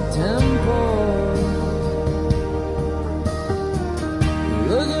encrusted temples,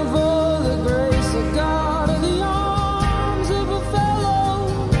 looking for the grace of God in the arms of a fellow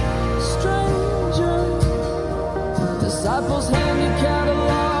stranger. Disciples hand you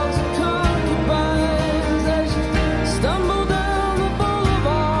catalogs of concubines as you stumble down the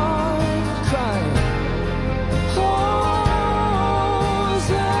boulevard crying, Hosanna.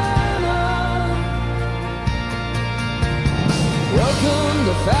 Welcome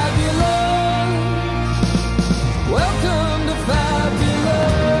to fabulous. Welcome to fabulous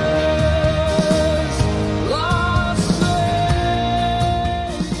Las Vegas.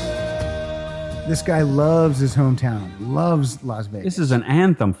 This guy loves his hometown, loves Las Vegas. This is an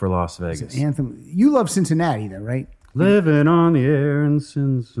anthem for Las Vegas. It's an anthem. You love Cincinnati, though, right? Living on the air in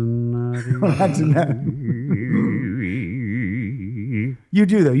Cincinnati. That's enough. You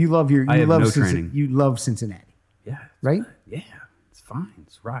do though. You love I have no training. You love Cincinnati, Yeah. right? Yeah. It's fine.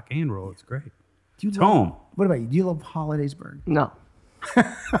 It's rock and roll. It's great. Do you It's love- home. What about you? Do you love Hollidaysburg? No.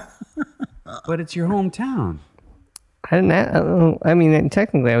 But it's your hometown. I don't know. I mean,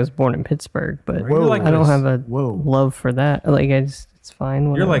 technically, I was born in Pittsburgh, but You're like I don't this- have a love for that. Like, it's fine.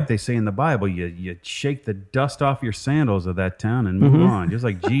 You're Whatever. like they say in the Bible, you shake the dust off your sandals of that town and move Mhm. on, just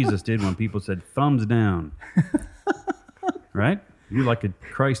like Jesus did when people said thumbs down. Right? You're like a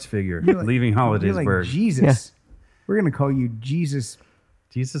Christ figure You're like- leaving You're Hollidaysburg. like Jesus. We're gonna call you Jesus.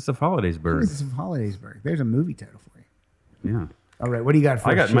 Jesus of Hollidaysburg. Jesus of Hollidaysburg. There's a movie title for you. Yeah. All right, what do you got for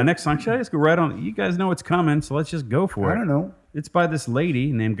I us, got Chip? my next song. Should I just go right on? You guys know what's coming, so let's just go for it. I don't know. It's by this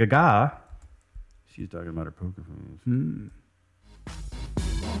lady named Gaga. She's talking about her poker face.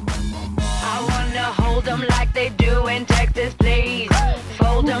 I wanna hold them like they do in Texas, please.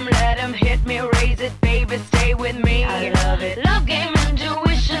 Fold them, let them hit me, raise it, baby, stay with me. I love it. Love game,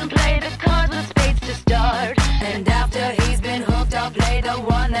 intuition, play the cards with spades to start. And after he's been hooked, I'll play the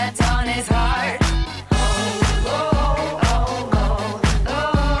one that's on his heart.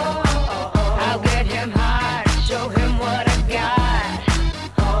 I'll get him hard, show him what I got.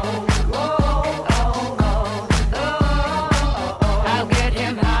 I'll get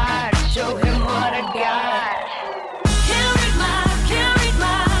him hard, show him what I got. Can't read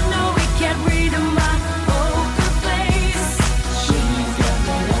my, no, we can't read my poker face. She's got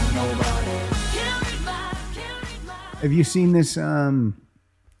nobody. Have you seen this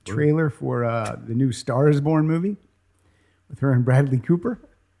trailer for the new Star is Born movie with her and Bradley Cooper?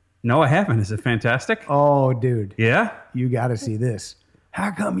 No, I haven't. Is it fantastic? Oh, dude. Yeah? You got to see this. How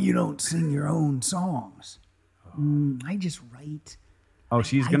come you don't sing your own songs? I just write. Oh,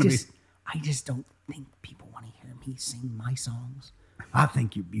 she's I going to be. just- I just don't think people want to hear me sing my songs. I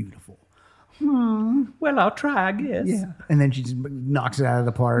think you're beautiful. Well, I'll try, I guess. Yeah. And then she just knocks it out of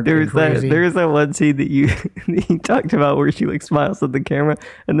the park. There's crazy. that one scene that you talked about where she like smiles at the camera,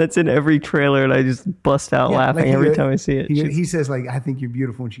 and that's in every trailer, and I just bust out Yeah, laughing like he every goes- time I see it. He says like, "I think you're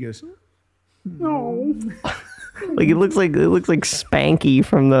beautiful," and she goes, "No." Like it looks like Spanky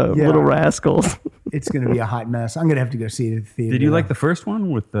from the Yeah. Little Rascals. It's going to be a hot mess. I'm going to have to go see it at the theater. Did you like the first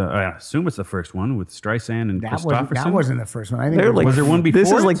one with I assume it's the first one with Streisand and That wasn't the first one. I think They're like, was there one before? This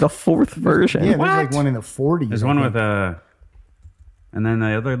is it? like the fourth version. Yeah, there's like one in the 40s. There's I one think. with and then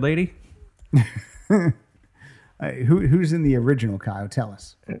the other lady. Who's in the original, Kyle? Tell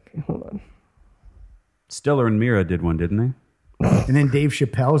us. Okay, hold on. Stiller and Mira did one, didn't they? And then Dave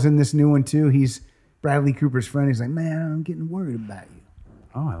Chappelle's in this new one too. He's Bradley Cooper's friend. He's like, "Man, I'm getting worried about you.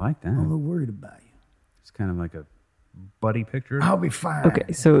 Oh, I like that. I'm a little worried about you. It's kind of like a buddy picture. I'll be fine."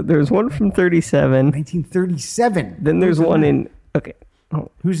 Okay, so there's one from 37. 1937. Then there's Who's in one that? in. Okay. Oh.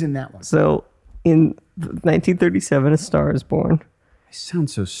 Who's in that one? So in 1937, A Star is Born. It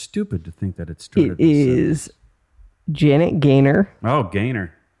sounds so stupid to think that it It started. is Janet Gaynor Oh,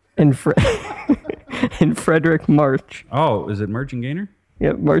 Gaynor. and and Frederick March. Oh, is it Merch and Gaynor?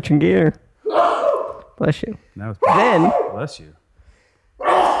 Yep, March and Gaynor. Bless you. That was Then bless you.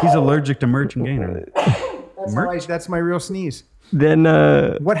 He's allergic to Merch and Gaynor. That's my real sneeze. Then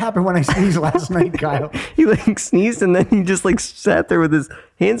What happened when I sneezed last night, Kyle? he like sneezed and then he just like sat there with his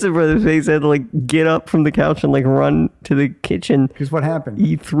hands in front of his face. Had to like get up from the couch and like run to the kitchen. Because what happened?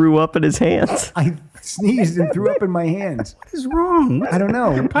 He threw up in his hands. I sneezed and threw up in my hands. What is wrong? I don't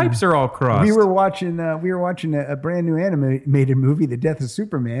know. Your pipes are all crossed. We were watching a brand new animated movie, The Death of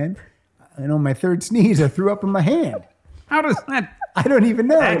Superman. And on my third sneeze, I threw up in my hand. How does that? I don't even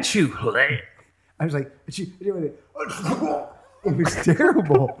know. Achoo. I was like, it was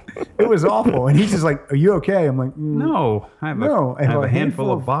terrible. It was awful. And he's just like, "Are you okay?" I'm like, No, I have a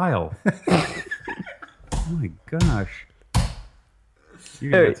handful of bile. Oh my gosh.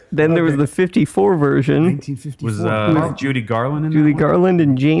 You're gonna- Then there was the 54 version. 1954. Was Judy Garland in Judy that one? Garland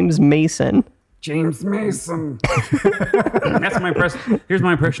and James Mason. James Mason. That's my impression. Here's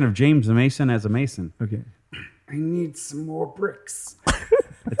my impression of James Mason as a Mason. Okay. I need some more bricks.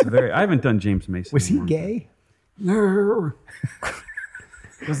 It's very. I haven't done James Mason. Was he anymore. gay? No.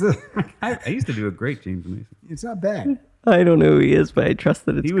 I used to do a great James Mason. It's not bad. I don't know who he is, but I trust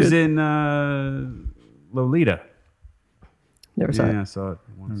that it's He was good. in Lolita. Never saw Yeah, I it. saw it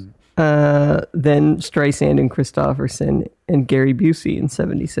once. Then Streisand and Christopherson and Gary Busey in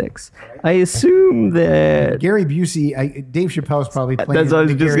 76. I assume that Gary Busey, Dave Chappelle's probably playing That's what I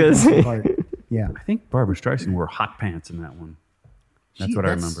was the just Gary gonna Busey say. part. Yeah. I think Barbara Streisand wore hot pants in that one. That's what I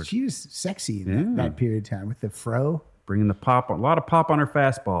remember. She was sexy in that period of time with the fro. Bringing the pop, a lot of pop on her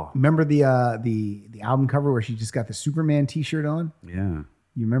fastball. Remember the album cover where she just got the Superman T-shirt on? Yeah,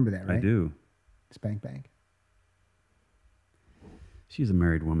 You remember that, right? I do. Spank Bank. She's a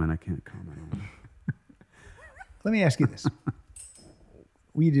married woman. I can't comment on that. Let me ask you this.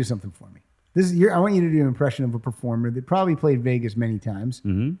 Will you do something for me? I want you to do an impression of a performer that probably played Vegas many times.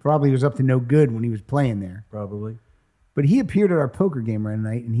 Mm-hmm. Probably was up to no good when he was playing there. Probably. But he appeared at our poker game one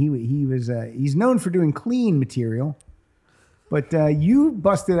night, and he's known for doing clean material. But you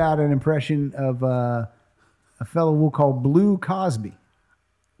busted out an impression of a fellow we'll call Blue Cosby.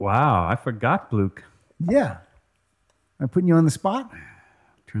 Wow, I forgot Blue. Yeah. I'm putting you on the spot.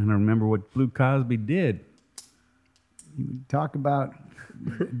 Trying to remember what Blue Cosby did. You talk about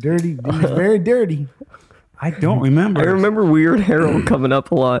dirty. He was very dirty. I don't remember. I remember Weird Harold coming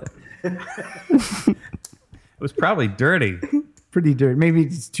up a lot. It was probably dirty. Pretty dirty. Maybe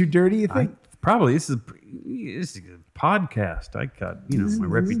it's too dirty, you think? Probably. This is a podcast. I got, my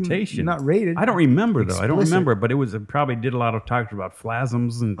reputation. Not rated. I don't remember, though. I don't Explicit. remember, but it probably did a lot of talking about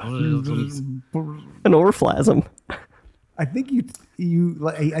phlasms and... An orphlasm. I think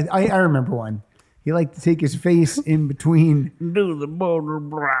I remember one. He liked to take his face in between. Do the border,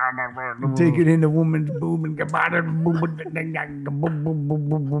 Take it in the woman's boob and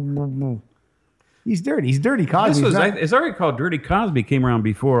He's dirty. He's dirty Cosby. As I recall, Dirty Cosby came around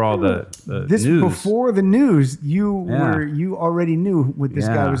before all the this news. Before the news. You already knew what this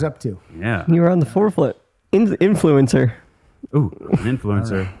guy was up to. Yeah. You were on the forefront. Influencer. Ooh, an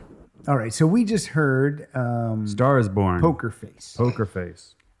influencer. All right. So we just heard Star is Born. Poker Face. Poker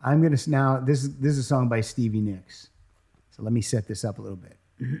Face. I'm gonna now. This is a song by Stevie Nicks. So let me set this up a little bit.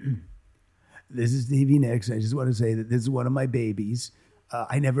 This is Stevie Nicks. I just want to say that this is one of my babies.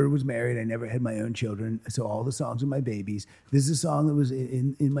 I never was married. I never had my own children. So all the songs are my babies. This is a song that was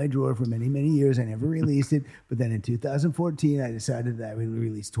in my drawer for many, many years. I never released it. But then in 2014, I decided that I would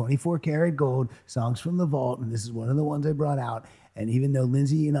release 24 Karat Gold, songs from the vault. And this is one of the ones I brought out. And even though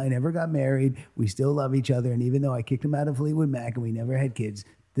Lindsay and I never got married, we still love each other. And even though I kicked him out of Fleetwood Mac and we never had kids,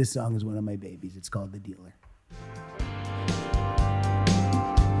 this song is one of my babies. It's called The Dealer.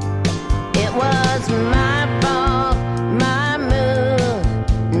 It was my fault, my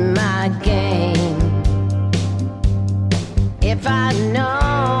move, my game. If I'd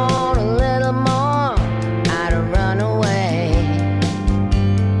known a little more, I'd have run away.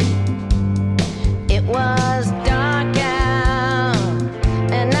 It was dark out,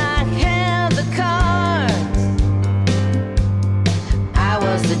 and I held the cards. I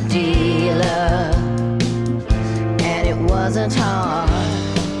was the dealer, and it wasn't hard.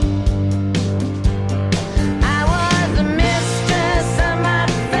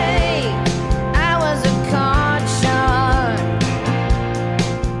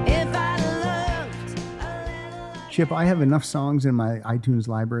 Chip, I have enough songs in my iTunes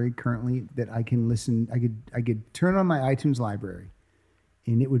library currently that I can listen. I could turn on my iTunes library,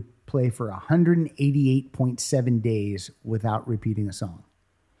 and it would play for 188.7 days without repeating a song.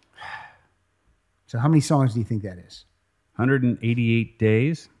 So how many songs do you think that is? 188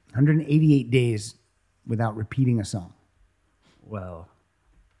 days? 188 days without repeating a song. Well,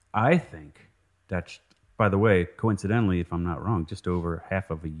 I think that's, by the way, coincidentally, if I'm not wrong, just over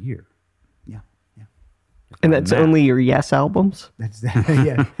half of a year. And that's only your Yes albums? That's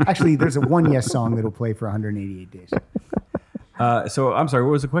yeah. Actually, there's a one Yes song that'll play for 188 days. So I'm sorry,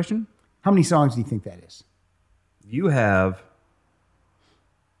 what was the question? How many songs do you think that is? You have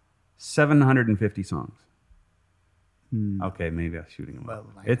 750 songs. Okay, maybe I'm shooting them up.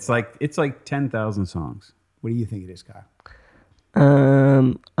 It's like 10,000 songs. What do you think it is, Kyle?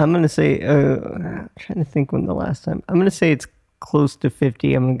 I'm gonna say. I'm trying to think when the last time. I'm gonna say it's close to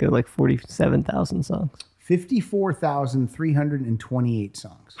 50. I'm gonna go like 47,000 songs. 54,328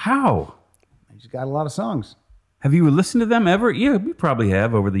 songs. How? I just got a lot of songs. Have you listened to them ever? Yeah, we probably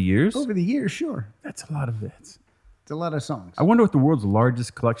have over the years. Over the years, sure. That's a lot of hits. It's a lot of songs. I wonder what the world's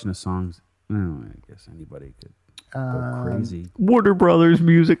largest collection of songs. Oh, I guess anybody could go crazy. Warner Brothers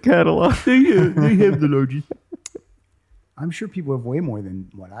music catalog. They have the largest. I'm sure people have way more than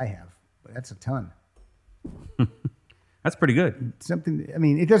what I have, but that's a ton. That's pretty good. Something. I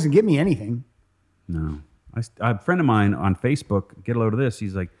mean, it doesn't give me anything. No. A friend of mine on Facebook, get a load of this.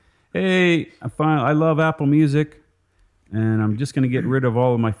 He's like, hey, I love Apple Music, and I'm just going to get rid of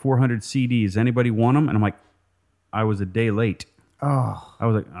all of my 400 CDs. Anybody want them? And I'm like, I was a day late. Oh. I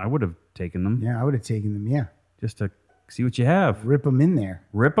was like, I would have taken them. Yeah, I would have taken them, yeah. Just to see what you have. Rip them in there.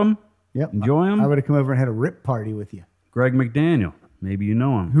 Rip them? Yep. Enjoy them? I would have come over and had a rip party with you. Greg McDaniel. Maybe you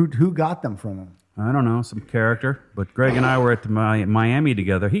know him. Who got them from him? I don't know, some character. But Greg and I were at Miami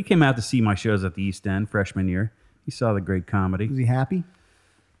together. He came out to see my shows at the East End freshman year. He saw the great comedy. Was he happy?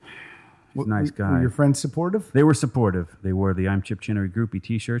 He's a nice guy. Were your friends supportive? They were supportive. They wore the I'm Chip Chinnery groupie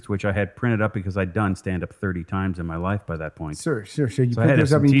T-shirts, which I had printed up because I'd done stand-up 30 times in my life by that point. Sure. So you I put had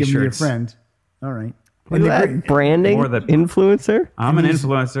those up some and you give them to your T-shirts. friend. All right. Look at that. Branding? Or the- Influencer? I'm an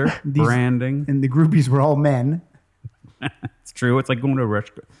influencer. Branding. And the groupies were all men. It's true. It's like going to a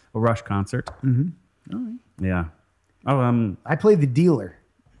Rush concert. Mm-hmm. All right. Yeah. Oh, I played the dealer.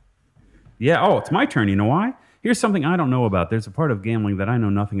 Yeah. Oh, it's my turn. You know why? Here's something I don't know about. There's a part of gambling that I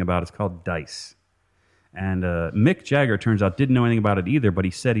know nothing about. It's called dice. And Mick Jagger, turns out, didn't know anything about it either, but he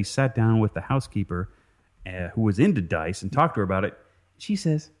said he sat down with the housekeeper who was into dice and talked to her about it. She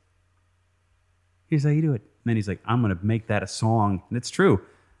says, here's how you do it. And then he's like, I'm going to make that a song. And it's true.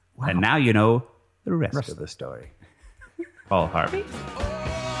 Wow. And now you know the rest of the story. Paul Harvey.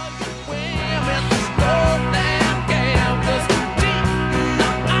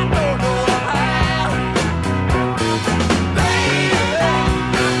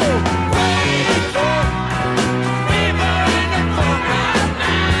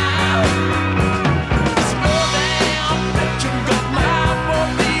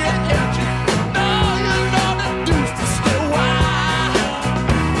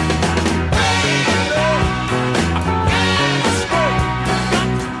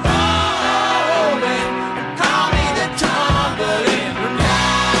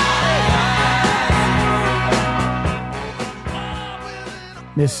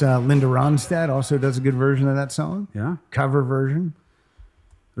 Miss Linda Ronstadt also does a good version of that song. Yeah. Cover version.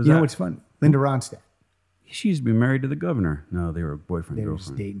 Who's you that? know what's fun? Linda Ronstadt. She used to be married to the governor. No, they were boyfriend, They were just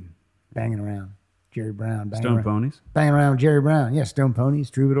girlfriend. dating, banging around. Jerry Brown. Banging Stone around. Ponies? Banging around with Jerry Brown. Yeah, Stone Ponies,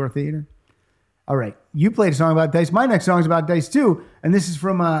 Troubadour Theater. All right. You played a song about dice. My next song is about dice, too. And this is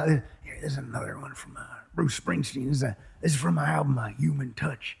from, here, this is another one from Bruce Springsteen. This is from my album, Human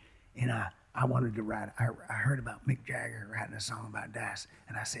Touch. And I wanted to write, I heard about Mick Jagger writing a song about dice.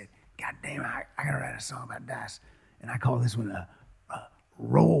 And I said, God damn, I got to write a song about dice. And I call this one a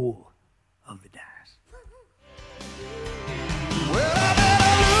Roll of the Dice. Well, I've been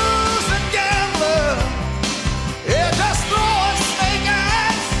a losing gambler. Yeah, just throwing snake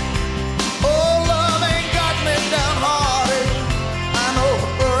eyes. Oh, love ain't got me downhearted. I know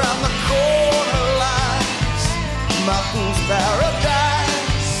around the corner lies my fool's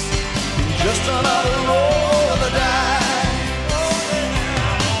paradise. Just another roll of the dice.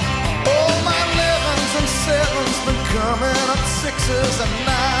 Oh, my 11s and 7s been coming up 6s and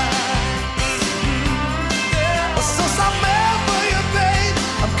 9s. Since I met for you, babe,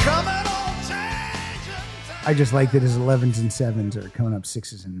 I'm coming on change. I just like that his 11s and 7s are coming up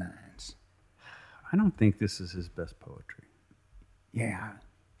 6s and 9s. I don't think this is his best poetry. Yeah.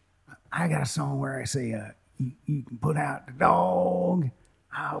 I got a song where I say, you can put out the dog,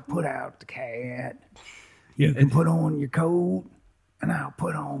 I'll put out the cat. You can put on your coat, and I'll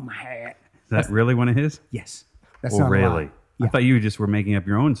put on my hat. Is that really one of his? Yes. That's Well, not a really? lie. I thought you just were making up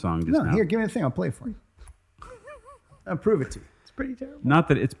your own song just No, now. here, give me the thing. I'll play it for you. I'll prove it to you. It's pretty terrible. Not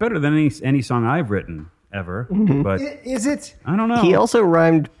that it's better than any song I've written ever, but Is it? I don't know. He also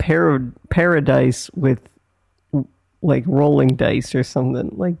rhymed paradise with like rolling dice or something.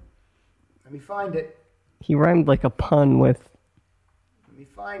 Like Let me find it. he rhymed like a pun with. Let me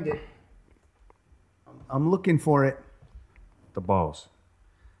find it. I'm looking for it. The Balls.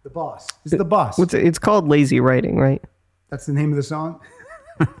 The Boss. It's The Boss. It's called lazy writing, right? That's the name of the song?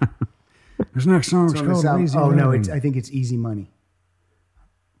 This next song It's is on this called album. Lazy Oh, no, Riding. I think it's Easy Money.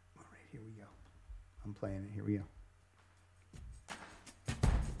 All right, here we go. I'm playing it. Here we go.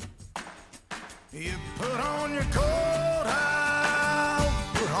 You put on your coat, I'll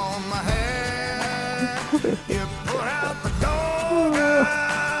put on my hat. You put out the dog,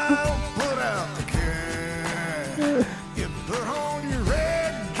 I'll put out the cat. You put on your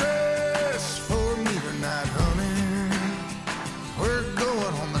red dress for me tonight, honey. We're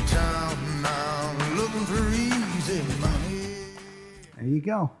going on the town now, looking for easy money. There you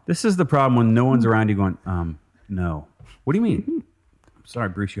go. This is the problem when no one's around you going, no. What do you mean? I'm sorry,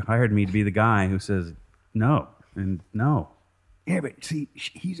 Bruce, you hired me to be the guy who says no and no. Yeah, but see,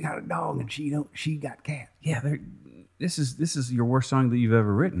 he's got a dog and she got cat. Yeah, this is your worst song that you've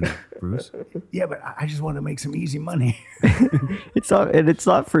ever written, Bruce. Yeah, but I just want to make some easy money. It's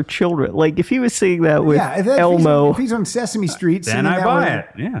not for children. Like if he was singing that with If Elmo, he's on Sesame Street, Then singing I that buy with,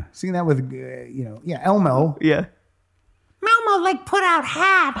 it. Yeah. singing that with, Elmo. yeah, Elmo, like, put out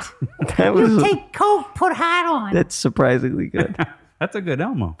hat. that was You take coat, put hat on. that's surprisingly good. That's a good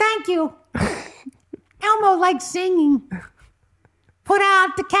Elmo. Thank you. Elmo likes singing. Put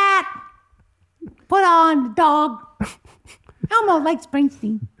out the cat. Put on the dog. Elmo likes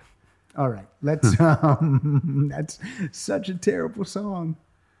Springsteen. All right, let's. That's such a terrible song.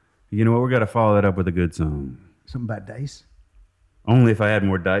 You know what? We're going to follow that up with a good song. Something about dice. Only if I had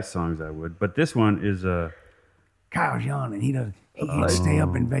more dice songs, I would. But this one is Kyle's yawning. He can't stay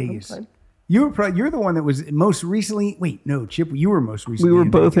up in Vegas. You're the one that was most recently. Wait, no, Chip, you were most recently. We were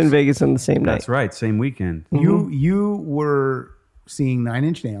both in Vegas on the same night. That's right, same weekend. You were seeing Nine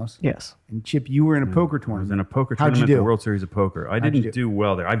Inch Nails. Yes. And Chip, you were in a poker tournament. I was in a poker How'd tournament you at do? the World Series of Poker. I didn't do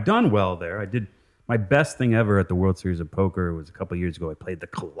well there. I've done well there. I did my best thing ever at the World Series of Poker was a couple years ago. I played the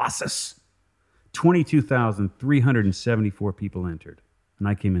Colossus. 22,374 people entered, and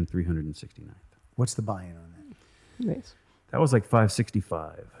I came in 369th. What's the buy-in on that? Nice. That was like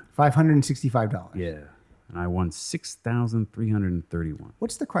 $565. $565. Yeah. And I won 6,331.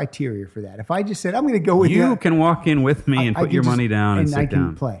 What's the criteria for that? If I just said, I'm going to go with you can walk in with me and put your money down and sit I can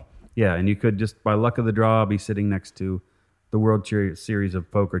down. play. Yeah, and you could just, by luck of the draw, be sitting next to the World Series of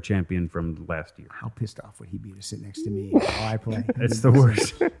Poker champion from last year. How pissed off would he be to sit next to me while I play? It's the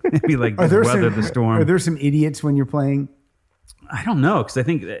worst. Maybe like weather the storm. Are there some idiots when you're playing? I don't know, because I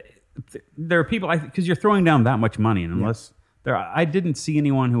think there are people, because you're throwing down that much money, and unless I didn't see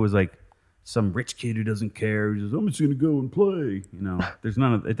anyone who was like some rich kid who doesn't care, who says, I'm just going to go and play. You know, there's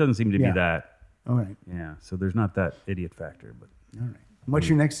none of, it doesn't seem to be that. All right. Yeah, so there's not that idiot factor. But all right. What's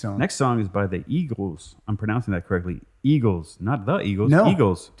your next song? Next song is by the Eagles. I'm pronouncing that correctly. Eagles, not the Eagles. No,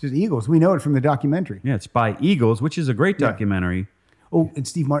 Eagles. Just Eagles. We know it from the documentary. Yeah, it's by Eagles, which is a great documentary. Oh, and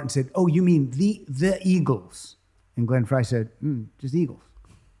Steve Martin said, "Oh, you mean the Eagles?" And Glenn Fry said, "Just Eagles."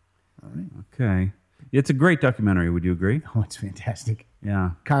 All right. Okay. It's a great documentary. Would you agree? Oh, it's fantastic.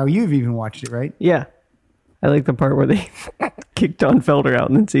 Yeah. Kyle, you've even watched it, right? Yeah. I like the part where they kick Don Felder out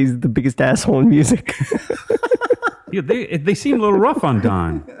and then say he's the biggest asshole in music. Yeah, they seem a little rough on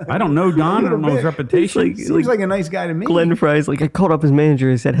Don. I don't know Don. I don't know his reputation. Seems like a nice guy to me. Glenn Fry's like, I called up his manager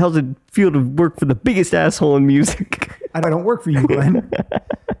and said, how's it feel to work for the biggest asshole in music? I don't work for you, Glenn.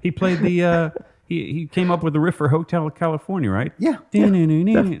 He played the... He came up with the riff for Hotel California, right? Yeah. That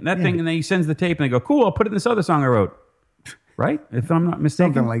thing, and then he sends the tape, and they go, cool, I'll put it in this other song I wrote. Right? If I'm not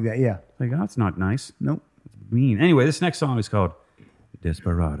mistaken. Something like that, yeah. Like, oh, that's not nice. Nope. It's mean. Anyway, this next song is called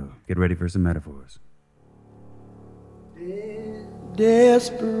Desperado. Get ready for some metaphors.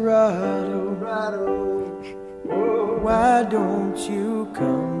 Desperado, why don't you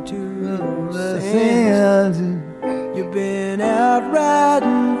come to Los Angeles? You've been out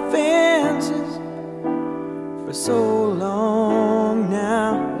riding fences for so long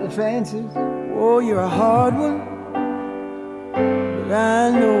now. Fences. Oh, you're a hard one, but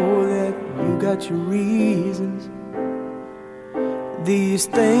I know that you got your reasons. These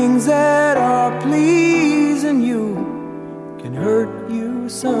things that are pleasing you can hurt you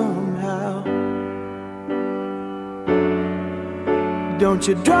somehow. Don't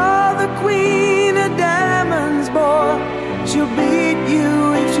you draw the queen of diamonds, boy. She'll beat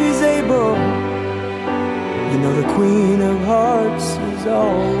you if she's able. You know the queen of hearts is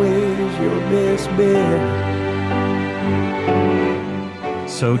always your best bet.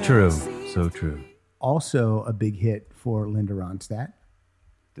 So true. So true. Also a big hit for Linda Ronstadt.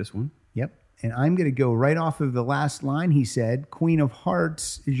 This one? Yep. And I'm going to go right off of the last line. He said, Queen of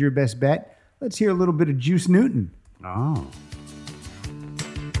Hearts is your best bet. Let's hear a little bit of Juice Newton. Oh.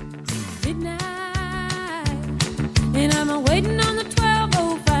 Midnight, and I'm waiting on the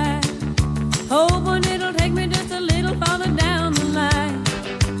 12:05, hoping it'll take me just a little farther down the line.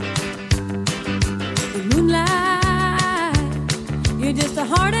 The moonlight, you're just a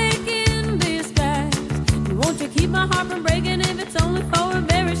heartache in disguise. You won't you keep my heart from breaking if it's only for a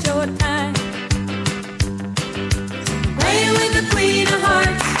very short time. Playing with the queen of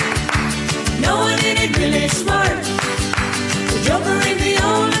hearts, no one in it really smart. The joker ain't the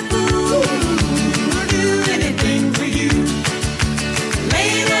only fool who'll do anything for you.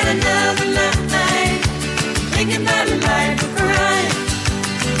 Laying out another night, thinking about a life of crime.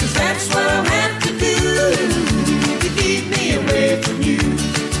 'Cause that's what I'll have to do to keep me away from you.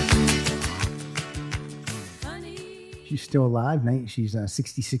 She's still alive. She's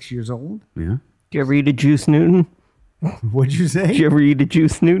 66 years old. Yeah. Did you ever eat a Juice Newton? What'd you say? Did you ever eat a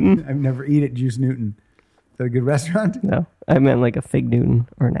Juice Newton? I've never eaten at Juice Newton. Is that a good restaurant? No. I meant like a Fig Newton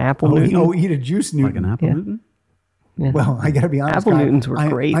or an Apple Newton. Eat a Juice Newton. Like an Apple Newton? Yeah. Well, I got to be honest. Apple Newtons were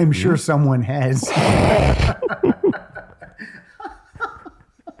great. I'm sure someone has. Up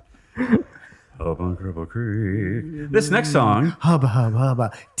on Cripple Creek. This next song. Hubba, hubba,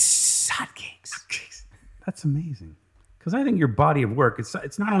 hubba. Hotcakes. That's amazing. Because I think your body of work,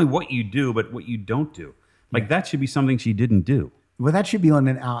 it's not only what you do, but what you don't do. Like that should be something she didn't do. Well, that should be on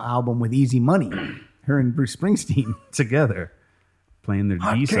an album with Easy Money. Her and Bruce Springsteen. Together. Playing their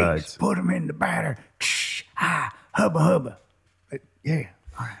B-sides. Put them in the batter. Hubba, hubba. Yeah.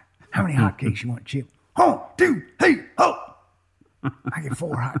 All right. How many hotcakes you want, Chip? 1, 2, 3, ho! I get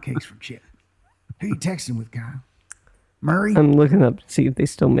 4 hotcakes from Chip. Who you texting with, Kyle? Murray? I'm looking up to see if they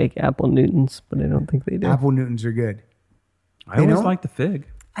still make apple Newtons, but I don't think they do. Apple Newtons are good. I always like the fig.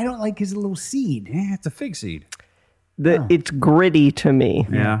 I don't like his little seed. Yeah, it's a fig seed. It's gritty to me.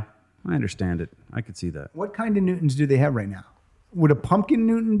 Yeah, I understand it. I could see that. What kind of Newtons do they have right now? Would a pumpkin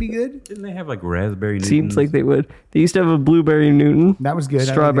Newton be good? Didn't they have like raspberry Newtons? Seems like they would. They used to have a blueberry Newton. That was good.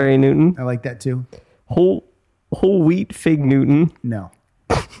 Strawberry Newton. I like that too. Whole wheat fig Newton. No.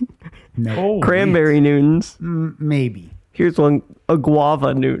 No. Cranberry Newtons. Maybe. Here's one, a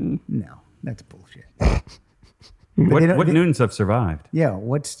guava Newton. No, that's bullshit. What Newtons have survived? Yeah,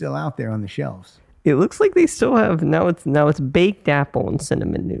 what's still out there on the shelves? It looks like they still have now. It's baked apple and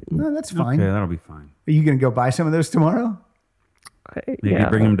cinnamon Newton. No, that's fine. Okay, that'll be fine. Are you going to go buy some of those tomorrow? Maybe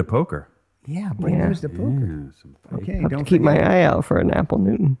bring them to poker. Yeah, bring those to poker. Okay, I have don't to keep my forget. eye out for an apple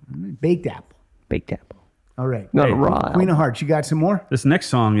Newton. Baked apple. Baked apple. All right. Not a raw Queen of Hearts, you got some more? This next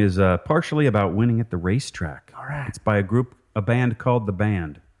song is partially about winning at the racetrack. All right. It's by a band called The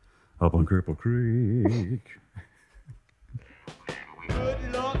Band, up on Cripple Creek.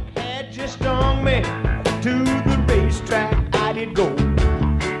 Good luck had just stung me. To the racetrack I did go.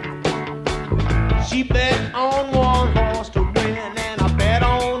 She bet on one horse to win, and I bet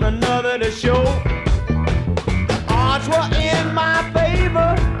on another to show. The odds were in my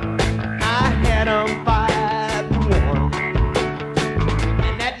favor. I had 'em 5-1.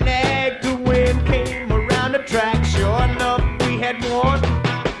 And that nag to win came around the track. Sure enough, we had won.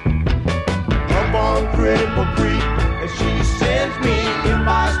 Up on Cripple Creek, and she sends me if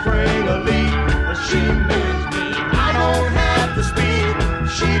I spring a leak. She mends me, I don't have to speed.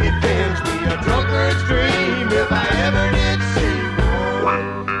 She defends me, a drunkard's dream if I ever did see one.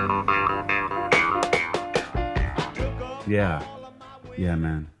 Yeah,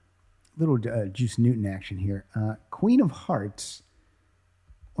 man. Little Juice Newton action here. Queen of Hearts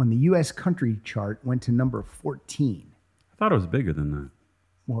on the U.S. country chart went to number 14. I thought it was bigger than that.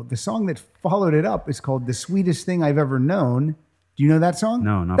 Well, the song that followed it up is called The Sweetest Thing I've Ever Known. Do you know that song?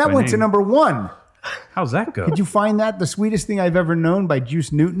 No, not That by went to name. number 1. How's that go? Could you find that? The Sweetest Thing I've Ever Known by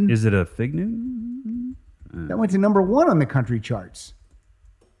Juice Newton? Is it a fig Newton? That went to number 1 on the country charts.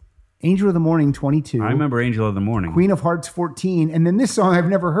 Angel of the Morning, 22. I remember Angel of the Morning. Queen of Hearts, 14. And then this song I've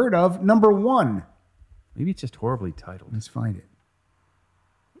never heard of, number 1. Maybe it's just horribly titled. Let's find it.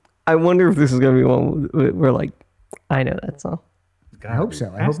 I wonder if this is going to be one where like, I know that song. I hope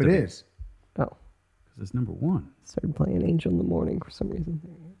so. I hope it is. Oh. Because it's number 1. Started playing Angel in the Morning for some reason.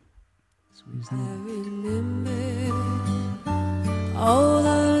 Sweetest All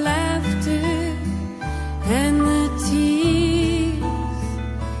the laughter and the tears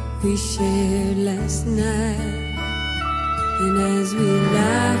we shared last night, and as we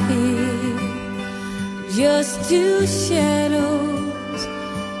lie here, just two shadows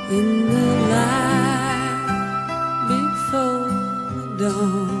in the light before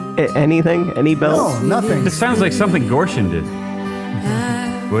dawn. Anything? Any bells? No, nothing. This sounds like something Gorshin did.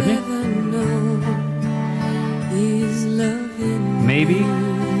 Wouldn't it? Maybe.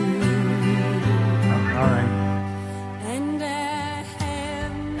 All right.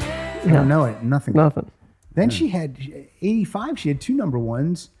 I don't know it. Nothing. Then she had 85. She had 2 number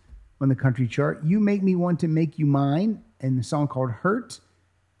 1s on the country chart. You Make Me Want to Make You Mine, and the song called Hurt.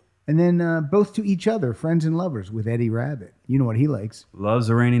 And then Both to Each Other, Friends and Lovers with Eddie Rabbitt. You know what he likes. Loves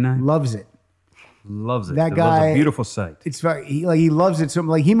a rainy night. Loves it. Loves it. That It guy. loves a beautiful sight. It's he loves it so.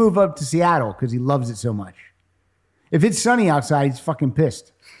 Like he moved up to Seattle because he loves it so much. If it's sunny outside, he's fucking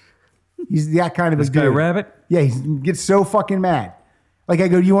pissed. He's that kind of This a guy dude. Rabbit? Yeah, he gets so fucking mad. Like I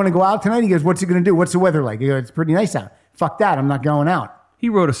go, you want to go out tonight? He goes, what's it going to do? What's the weather like? I go, it's pretty nice out. Fuck that. I'm not going out. He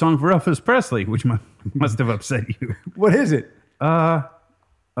wrote a song for Elvis Presley, which must have upset you. What is it?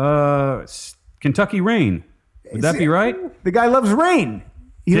 Kentucky Rain. Would that be right? The guy loves rain.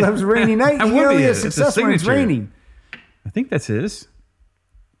 He loves rainy night. That He would only be has it. It's a success when it's signature. raining. I think that's his.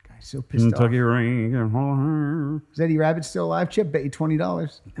 Guy's so pissed Kentucky off. Rain. Is Eddie Rabbitt still alive? Chip, bet you $20.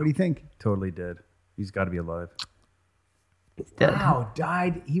 What do you think? Totally dead. He's got to be alive. He's dead. Wow,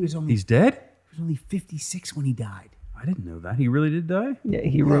 died. He was only He's dead? He was only 56 when he died. I didn't know that. He really did die? Yeah,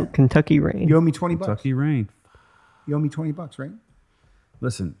 he wrote Kentucky Rain. You owe me $20. Kentucky Rain. You owe me $20, right?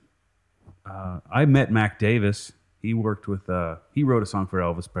 Listen, I met Mac Davis. He worked with, he wrote a song for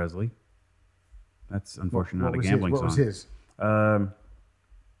Elvis Presley. That's unfortunately not a gambling song. What was his?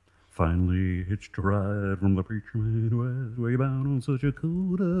 Finally hitched a ride from the preacher man who was way bound on such a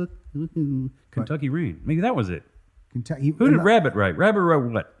cool Kentucky Rain. Maybe that was it. Kentucky. Who did Rabbit write? Rabbit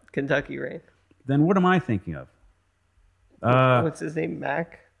wrote what? Kentucky Rain. Then what am I thinking of? What's his name?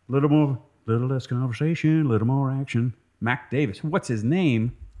 Mac? Little less conversation, little more action. Mac Davis. What's his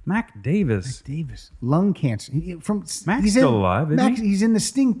name? Mac Davis. Lung cancer. Mac's still alive, isn't he? He's in The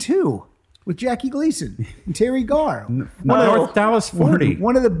Sting 2 with Jackie Gleason and Terry Garr. North Dallas 40.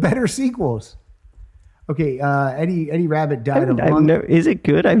 One of the better sequels. Okay, Eddie Rabbitt died of lung. Is it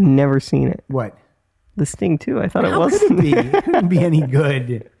good? I've never seen it. What? The Sting 2. I thought it How was. could it be? It couldn't be any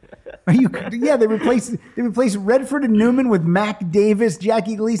good. Are you? Yeah, they replaced Redford and Newman with Mac Davis,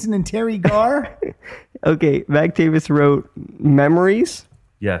 Jackie Gleason, and Terry Garr. Okay, Mac Davis wrote Memories.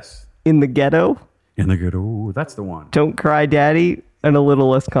 Yes. In the Ghetto. In the Ghetto. That's the one. Don't Cry Daddy, and A Little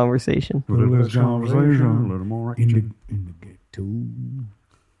Less Conversation. A little less conversation, a little more action. In the Ghetto.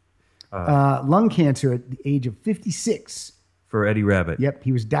 Lung cancer at the age of 56. For Eddie Rabbitt. Yep,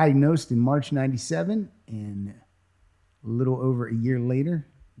 he was diagnosed in March 97, and a little over a year later,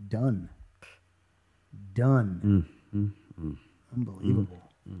 done. Unbelievable.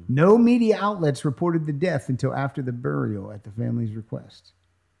 No media outlets reported the death until after the burial at the family's request.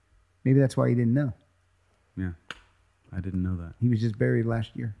 Maybe that's why he didn't know. Yeah, I didn't know that. He was just buried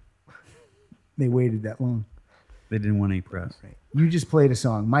last year. They waited that long. They didn't want any press. Right. You just played a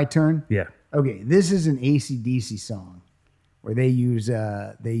song. My turn? Yeah. Okay, this is an AC/DC song where they use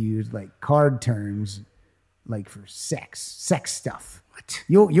like card terms like for sex stuff. What?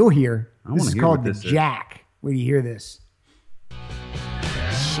 You'll hear. This is called the Jack. Where do you hear this?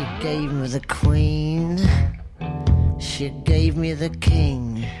 She gave me the queen. She gave me the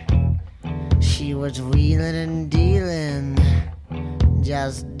king. She was wheeling and dealing,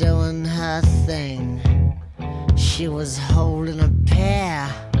 just doing her thing. She was holding a pair.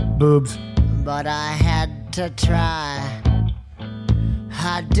 Boobs. But I had to try.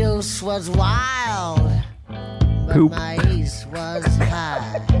 Her deuce was wild, but Poop. my ace was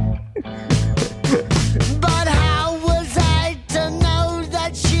high. But how was I to know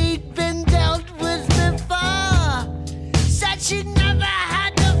that she'd been dealt with before? Said she'd never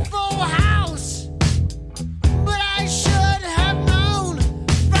had the full house, but I should have known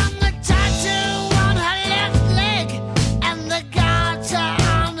from the tattoo on her left leg and the garter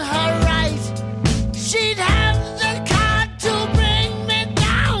on her right. She'd have the card to bring me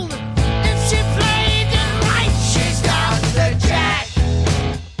down if she played it right. She's got the jack.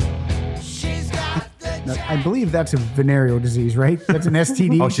 She's got the Now, I believe that's a venereal disease, right? That's an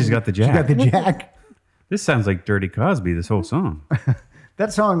STD. Oh, she's got the Jack. She's got the Jack. This sounds like Dirty Cosby, this whole song.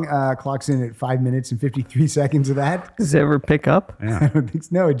 That song clocks in at 5 minutes and 53 seconds of that. Does it ever pick up? I Yeah. don't think so.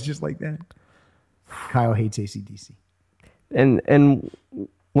 No, it's just like that. Kyle hates AC/DC. And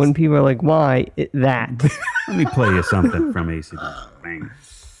when people are like, why that? Let me play you something from AC/DC. Bang.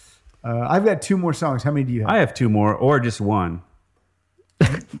 I've got two more songs. How many do you have? I have two more, or just one.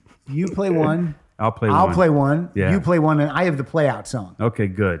 You play one. I'll play one. I'll play one. Yeah. You play one, and I have the play out song. Okay,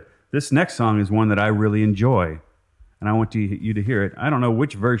 good. This next song is one that I really enjoy, and I want you to hear it. I don't know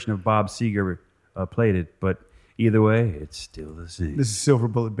which version of Bob Seger played it, but either way, it's still the same. This is Silver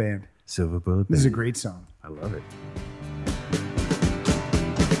Bullet Band. Silver Bullet Band. This is a great song. I love it.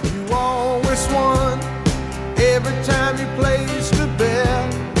 You always won every time you placed a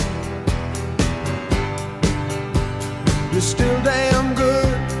bet. You're still damn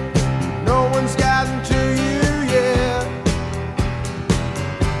good. No one's gotten to you yet.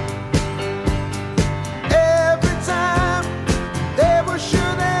 Every time they were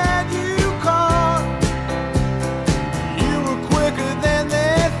sure that you caught, you were quicker than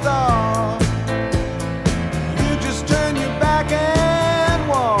they thought. You just turn your back and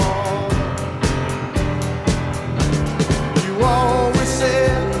walk. You always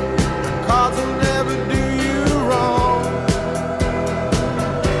said the cards will never do you wrong.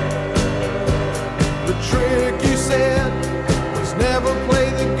 The trick you said was never play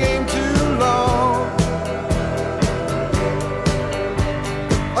the game too long.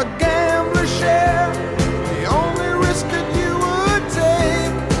 A gambler's share, the only risk that you would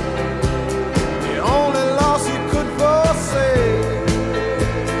take, the only loss you could forsake,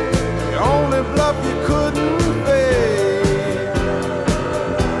 the only bluff you couldn't fake.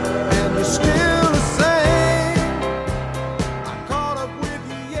 And you're still the same. I caught up with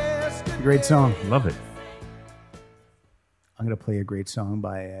you yesterday. Great song. Love it. I'm going to play a great song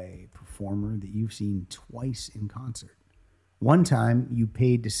by a performer that you've seen twice in concert. One time you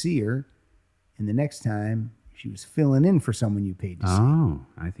paid to see her, and the next time she was filling in for someone you paid to see. Oh,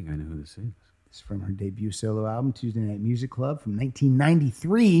 I think I know who this is. This is from her debut solo album, Tuesday Night Music Club, from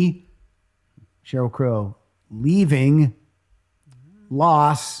 1993. Sheryl Crow, Leaving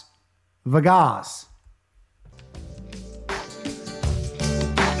Las Vegas.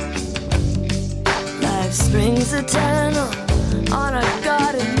 Life springs eternal on a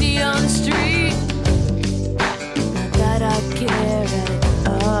garden street. Not that I care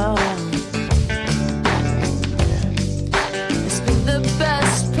at all. I spent the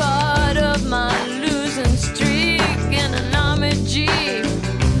best part of my losing streak in an army jeep.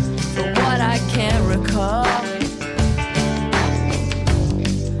 For what I can't recall.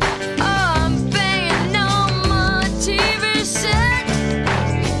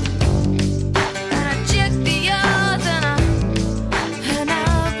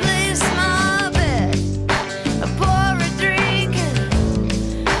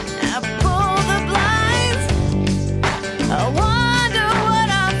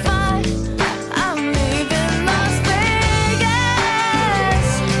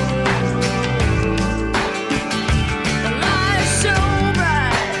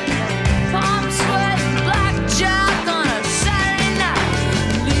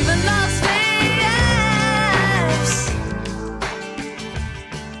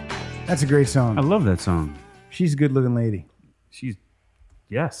 That's a great song. I love that song. She's a good-looking lady.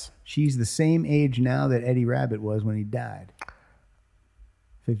 Yes. She's the same age now that Eddie Rabbitt was when he died.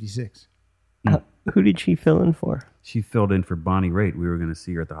 56. Who did she fill in for? She filled in for Bonnie Raitt. We were going to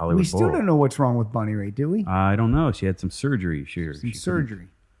see her at the Hollywood We still Bowl. don't know what's wrong with Bonnie Raitt, do we? I don't know. She had some surgery. Some surgery.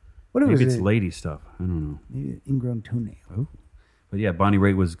 What Maybe was it's it? lady stuff. I don't know. Maybe an ingrown toenail. Oh. But yeah, Bonnie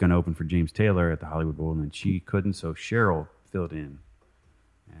Raitt was going to open for James Taylor at the Hollywood Bowl, and then she couldn't, so Cheryl filled in.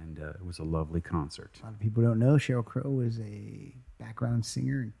 And it was a lovely concert. A lot of people don't know Sheryl Crow is a background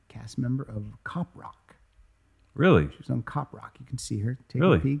singer and cast member of Cop Rock. Really? She was on Cop Rock. You can see her. Take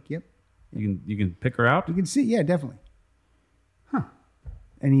Really? a peek. Yep. You can pick her out? You can see. Yeah, definitely. Huh.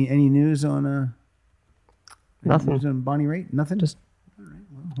 Any news on Nothing. News on Bonnie Raitt? Nothing. Just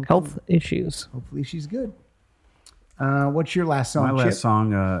health issues. Hopefully she's good. What's your last song? My Chip? last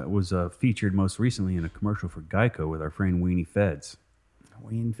song was featured most recently in a commercial for Geico with our friend Weenie Feds.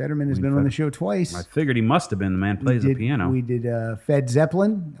 Wayne Fetterman has been on the show twice. I figured he must have been. The man plays the piano. We did Fed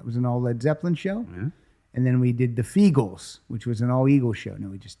Zeppelin. That was an all Led Zeppelin show. Yeah. And then we did the Feagles, which was an all Eagles show. No,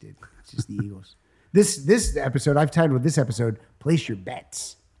 we just did. It's just the Eagles. This episode, I've titled this episode, Place Your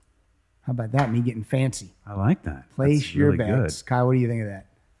Bets. How about that? Me getting fancy. I like that. Place That's your really bets. good. Kyle, what do you think of that?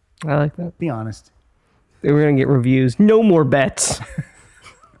 I like that. Be honest. We're going to get reviews. No more bets.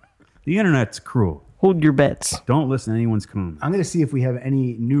 The internet's cruel. Hold your bets. Don't listen to anyone's comments. I'm going to see if we have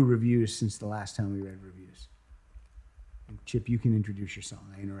any new reviews since the last time we read reviews. And Chip, you can introduce your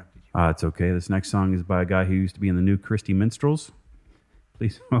song. I interrupted you. It's okay. This next song is by a guy who used to be in the new Christie Minstrels.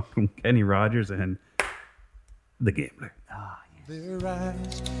 Please welcome Kenny Rogers and The Gambler. Their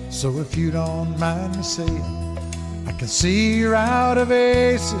eyes. So if you don't mind me saying, I can see you're out of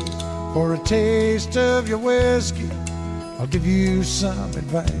aces. For a taste of your whiskey, I'll give you some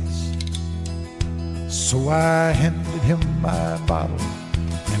advice. So I handed him my bottle,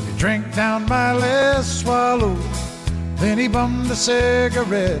 and he drank down my last swallow. Then he bummed a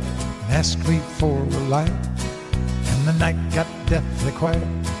cigarette and asked me for a light. And the night got deathly quiet,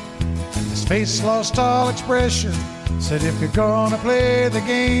 and his face lost all expression. Said, if you're gonna play the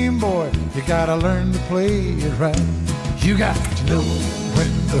game, boy, you gotta learn to play it right. You got to know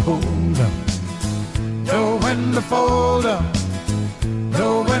when to hold 'em, know when to fold 'em,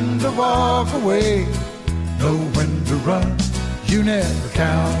 know when to walk away, know when to run. You never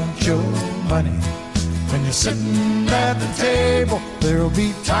count your money. When you're sitting at the table, there'll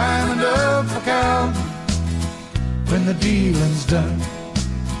be time enough for counting when the dealing's done.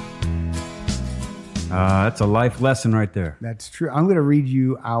 That's a life lesson right there. That's true. I'm going to read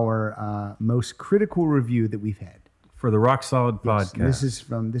you our most critical review that we've had. For the Rock Solid Yes,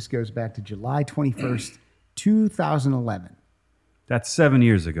 podcast. This goes back to July 21st, 2011. That's 7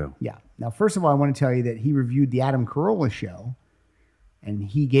 years ago. Yeah. Now, first of all, I want to tell you that he reviewed the Adam Carolla show, and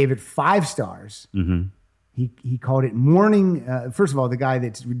he gave it 5 stars. Mm-hmm. He called it morning. First of all, the guy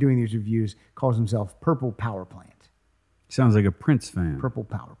that's doing these reviews calls himself Purple Power Plant. Sounds like a Prince fan. Purple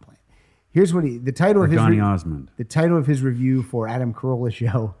Power Plant. Here's what the title Or of his Donny Osmond. The title of his review for Adam Carolla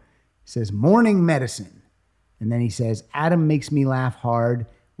show says Morning Medicine. And then he says, Adam makes me laugh hard,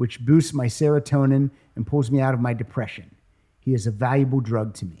 which boosts my serotonin and pulls me out of my depression. He is a valuable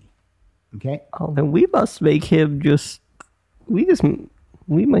drug to me. Okay? Oh, then we must make him we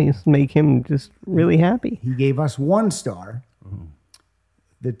must make him just really happy. He gave us 1 star.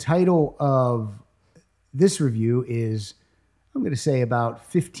 The title of this review is, I'm going to say about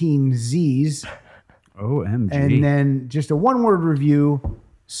 15 Z's. OMG. And then just a 1-word review,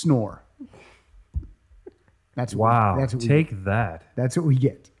 snore. That's wow. That's what Take that. That's what we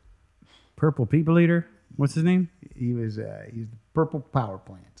get. Purple People Eater. What's his name? He's the Purple Power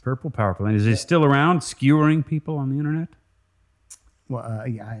Plant. Purple Power Plant. Is he still around skewering people on the internet? Well,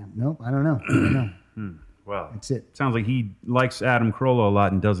 I don't know. Well, that's it. Sounds like he likes Adam Carolla a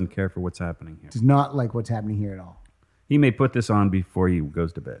lot and doesn't care for what's happening here. Does not like what's happening here at all. He may put this on before he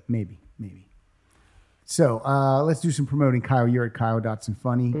goes to bed. Maybe. So let's do some promoting. Kyle, you're at Kyle Dotson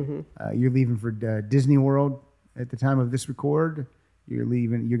Funny. You're leaving for Disney World at the time of this record. You're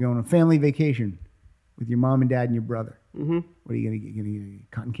leaving. You're going on a family vacation with your mom and dad and your brother. What are you gonna get? You gonna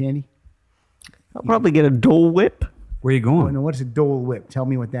get cotton candy? I'll probably get a Dole Whip. Where are you going? Oh, no, what's a Dole Whip? Tell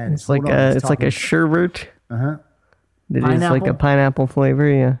me what that is. It's like a sherbet. It is like a pineapple flavor.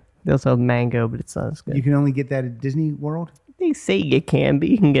 Yeah. They also have mango, but it's not as good. You can only get that at Disney World. They say you can be.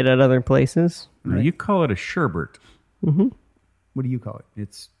 You can get it at other places. No, you call it a sherbet. What do you call it?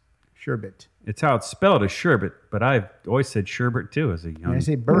 It's sherbet. It's how it's spelled as sherbet, but I've always said sherbet too as a young. I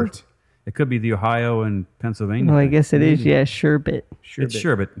say Bert. It could be the Ohio and Pennsylvania. Well, I guess it is. Yeah, sherbet. It's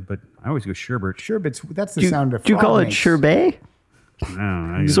sherbet, but I always go sherbet. Sherbet's that's the sound of. Do you call it makes. sherbet?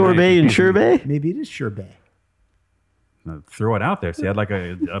 No, Sorbet and sherbet? Maybe it is sherbet. Throw it out there. See, I'd like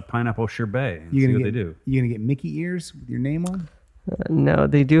a pineapple sherbet. And see what they do. You gonna get Mickey ears with your name on? No,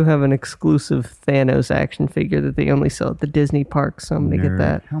 they do have an exclusive Thanos action figure that they only sell at the Disney parks, so I'm going to get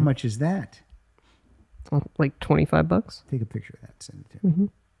that. How much is that? Like $25. Take a picture of that. Send it to me.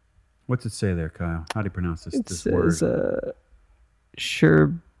 What's it say there, Kyle? How do you pronounce this, It this says word?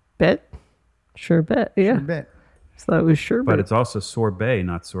 sherbet. Sherbet, yeah. Sherbet. I thought it was sherbet. But it's also sorbet,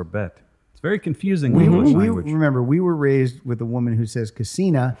 not sorbet. It's very confusing We English language. remember we were raised with a woman who says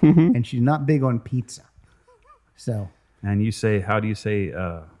casina, and she's not big on pizza. So. And you say, how do you say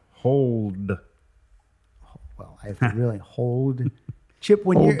hold? Well, I have to really hold. Chip,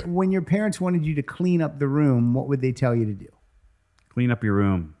 when your parents wanted you to clean up the room, what would they tell you to do? Clean up your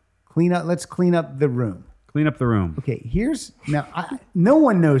room. Let's clean up the room. Clean up the room. Okay, no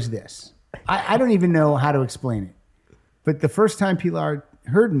one knows this. I don't even know how to explain it. But the first time Pilar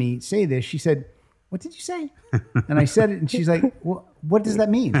heard me say this, she said, "What did you say?" And I said it, and she's like, well, "What does that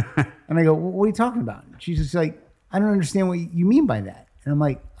mean?" And I go, well, "What are you talking about?" And she's just like, "I don't understand what you mean by that." And I'm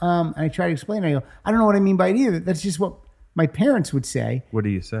like, and I try to explain. I go, "I don't know what I mean by it either. That's just what my parents would say." What do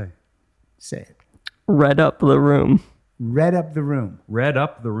you say? Say it. Red up the room. Red up the room. Red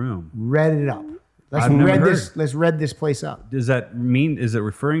up the room. Red it up. Let's red this place up. Does that mean, is it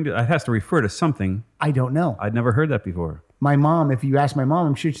referring to, it has to refer to something. I don't know. I'd never heard that before. My mom, if you ask my mom,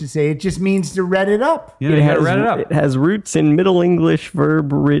 I'm sure she'd say it just means to red it up. Yeah, you gotta red it up. It has roots in Middle English verb,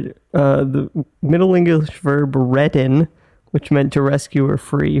 the Middle English verb redden, which meant to rescue or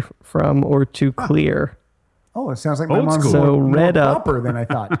free from or to clear. Oh, it sounds like my Old mom's school. So more red up proper than I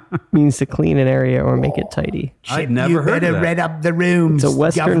thought. means to clean an area or make it tidy. I'd never heard better that. red up the rooms. It's a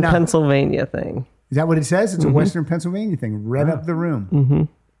Western governor. Pennsylvania thing. Is that what it says? It's a Western Pennsylvania thing. Red up the room. Mm-hmm.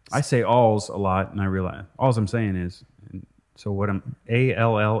 I say alls a lot, and I realize alls I'm saying is, so what I'm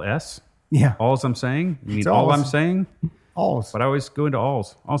ALLS. Yeah. Alls I'm saying. You mean It's all alls. I'm saying? Alls. But I always go into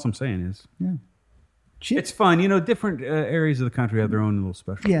alls. Alls I'm saying is. Yeah. It's fun. You know, different areas of the country have their own little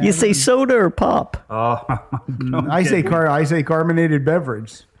special. Yeah. You say soda or pop? Oh, I say carbonated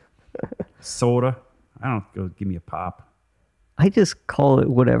beverage. Soda. I don't go give me a pop. I just call it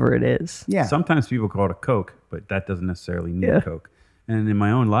whatever it is. Yeah. Sometimes people call it a Coke, but that doesn't necessarily mean Yeah. Coke. And in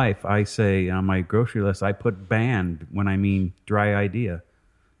my own life, I say on my grocery list, I put banned when I mean dry idea.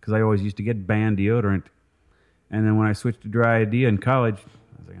 Because I always used to get banned deodorant. And then when I switched to dry idea in college,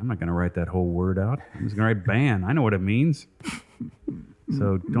 I was like, I'm not going to write that whole word out. I'm just going to write ban. I know what it means.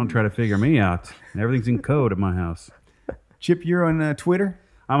 So don't try to figure me out. Everything's in code at my house. Chip, you're on Twitter?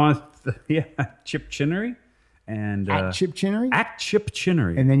 I'm on, Chip Chinnery. And At Chip Chinnery? At Chip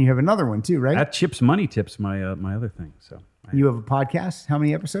Chinnery. And then you have another one too, right? At Chip's Money Tips, my my other thing. So You have a podcast? How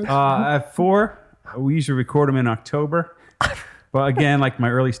many episodes? I have 4. We usually record them in October. But again, like my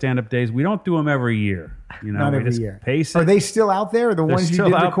early stand-up days, we don't do them every year. You know, Not we every just year. pace it. Are they still out there? The They're ones you still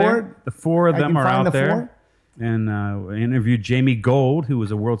did out record? there. The 4 of I them can are find out the there. 4? And I interviewed Jamie Gold, who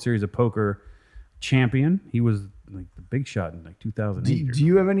was a World Series of Poker champion. He was like the big shot in like 2008. Do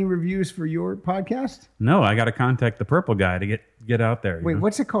you have any reviews for your podcast? No, I got to contact the purple guy to get out there. you Wait, know?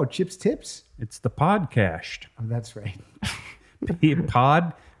 what's it called? Chip's Tips? It's the podcast. Oh, that's right.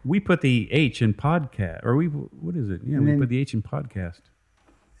 Pod. We put the H in podcast, or what is it? Yeah, And we then- put the H in podcast.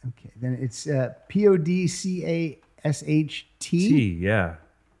 Okay, then it's PODCASHT. T, yeah,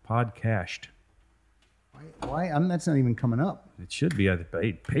 podcast. Why? That's not even coming up. It should be. I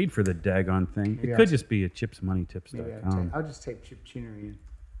paid for the daggone thing. Maybe It I'll could t- just be a chipsmoneytips.com. Maybe I'll just type Chip Chinnery in.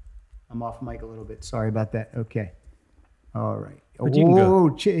 I'm off mic a little bit. Sorry about that. Okay. All right. But you can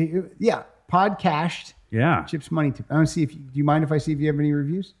go. Podcast. Yeah. Chip's Money Tip. I want to see do you mind if I see if you have any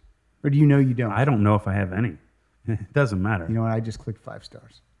reviews? Or do you know you don't? I don't know if I have any. It doesn't matter. You know what? I just clicked 5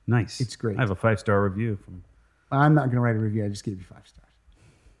 stars. Nice. It's great. I have a 5-star review from. I'm not going to write a review. I just gave you 5 stars.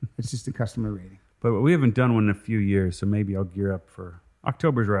 It's just a customer rating. But we haven't done one in a few years, so maybe I'll gear up for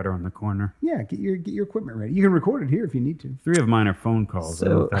October's right around the corner. Yeah, get your equipment ready. You can record it here if you need to. 3 of mine are phone calls. I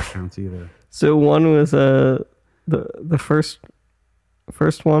don't know if that counts either. So one was the first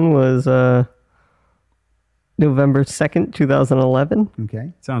one was November 2nd, 2011.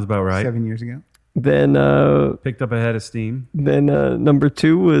 Okay. Sounds about right. 7 years ago. Then picked up a head of steam. Then number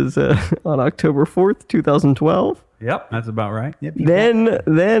 2 was on October 4th, 2012. Yep, that's about right. Yep.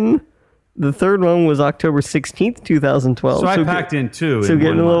 Then the third one was October 16th, 2012. So I packed in 2. So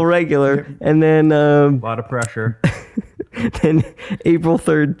getting a little regular. And then a lot of pressure. Then April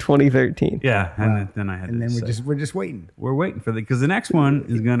 3rd, 2013. Yeah, and then I had. And then we're just waiting. We're waiting for because the next one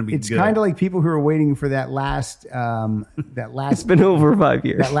is going to be. It's good. kind of like people who are waiting for that last. It's been over 5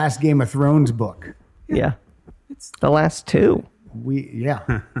 years. That last Game of Thrones book. Yeah, it's the last 2.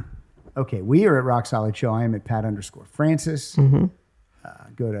 Okay, we are at Rock Solid Show. I am at Pat_Francis. Mm-hmm.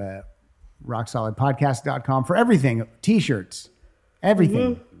 Go to rocksolidpodcast.com for everything. T-shirts,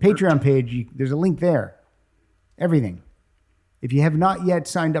 everything. Mm-hmm. Patreon page. There's a link there. Everything. If you have not yet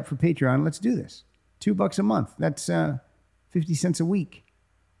signed up for Patreon, let's do this. $2 a month. That's 50 cents a week.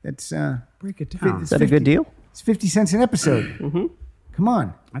 That's break it down. Is that a good deal? It's 50 cents an episode. Mm-hmm. Come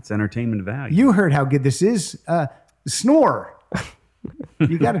on. That's entertainment value. You heard how good this is. Snore.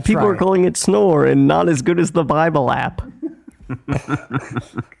 You got to try. People are calling it Snore and not as good as the Bible app.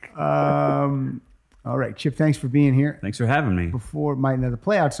 All right, Chip, thanks for being here. Thanks for having me. Before the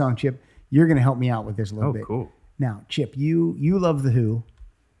playout song, Chip, you're going to help me out with this a little bit. Oh, cool. Now, Chip, you love The Who.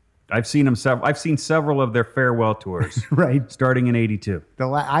 I've seen them I've seen several of their farewell tours. Right. Starting in 82.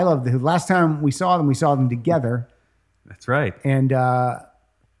 I love The Who. Last time we saw them together. That's right. And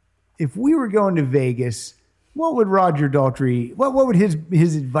if we were going to Vegas, what would Roger Daltrey, what would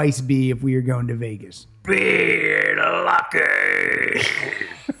his advice be if we were going to Vegas? Be lucky.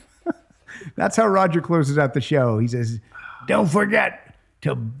 That's how Roger closes out the show. He says, don't forget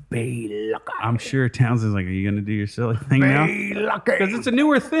to be lucky. I'm sure Townsend's like, are you going to do your silly thing now? Be lucky. Because it's a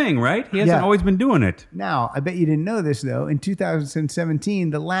newer thing, right? He hasn't always been doing it. Now, I bet you didn't know this, though. In 2017,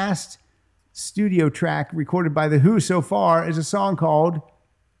 the last studio track recorded by The Who so far is a song called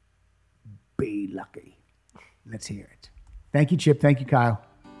Be Lucky. Let's hear it. Thank you, Chip. Thank you, Kyle.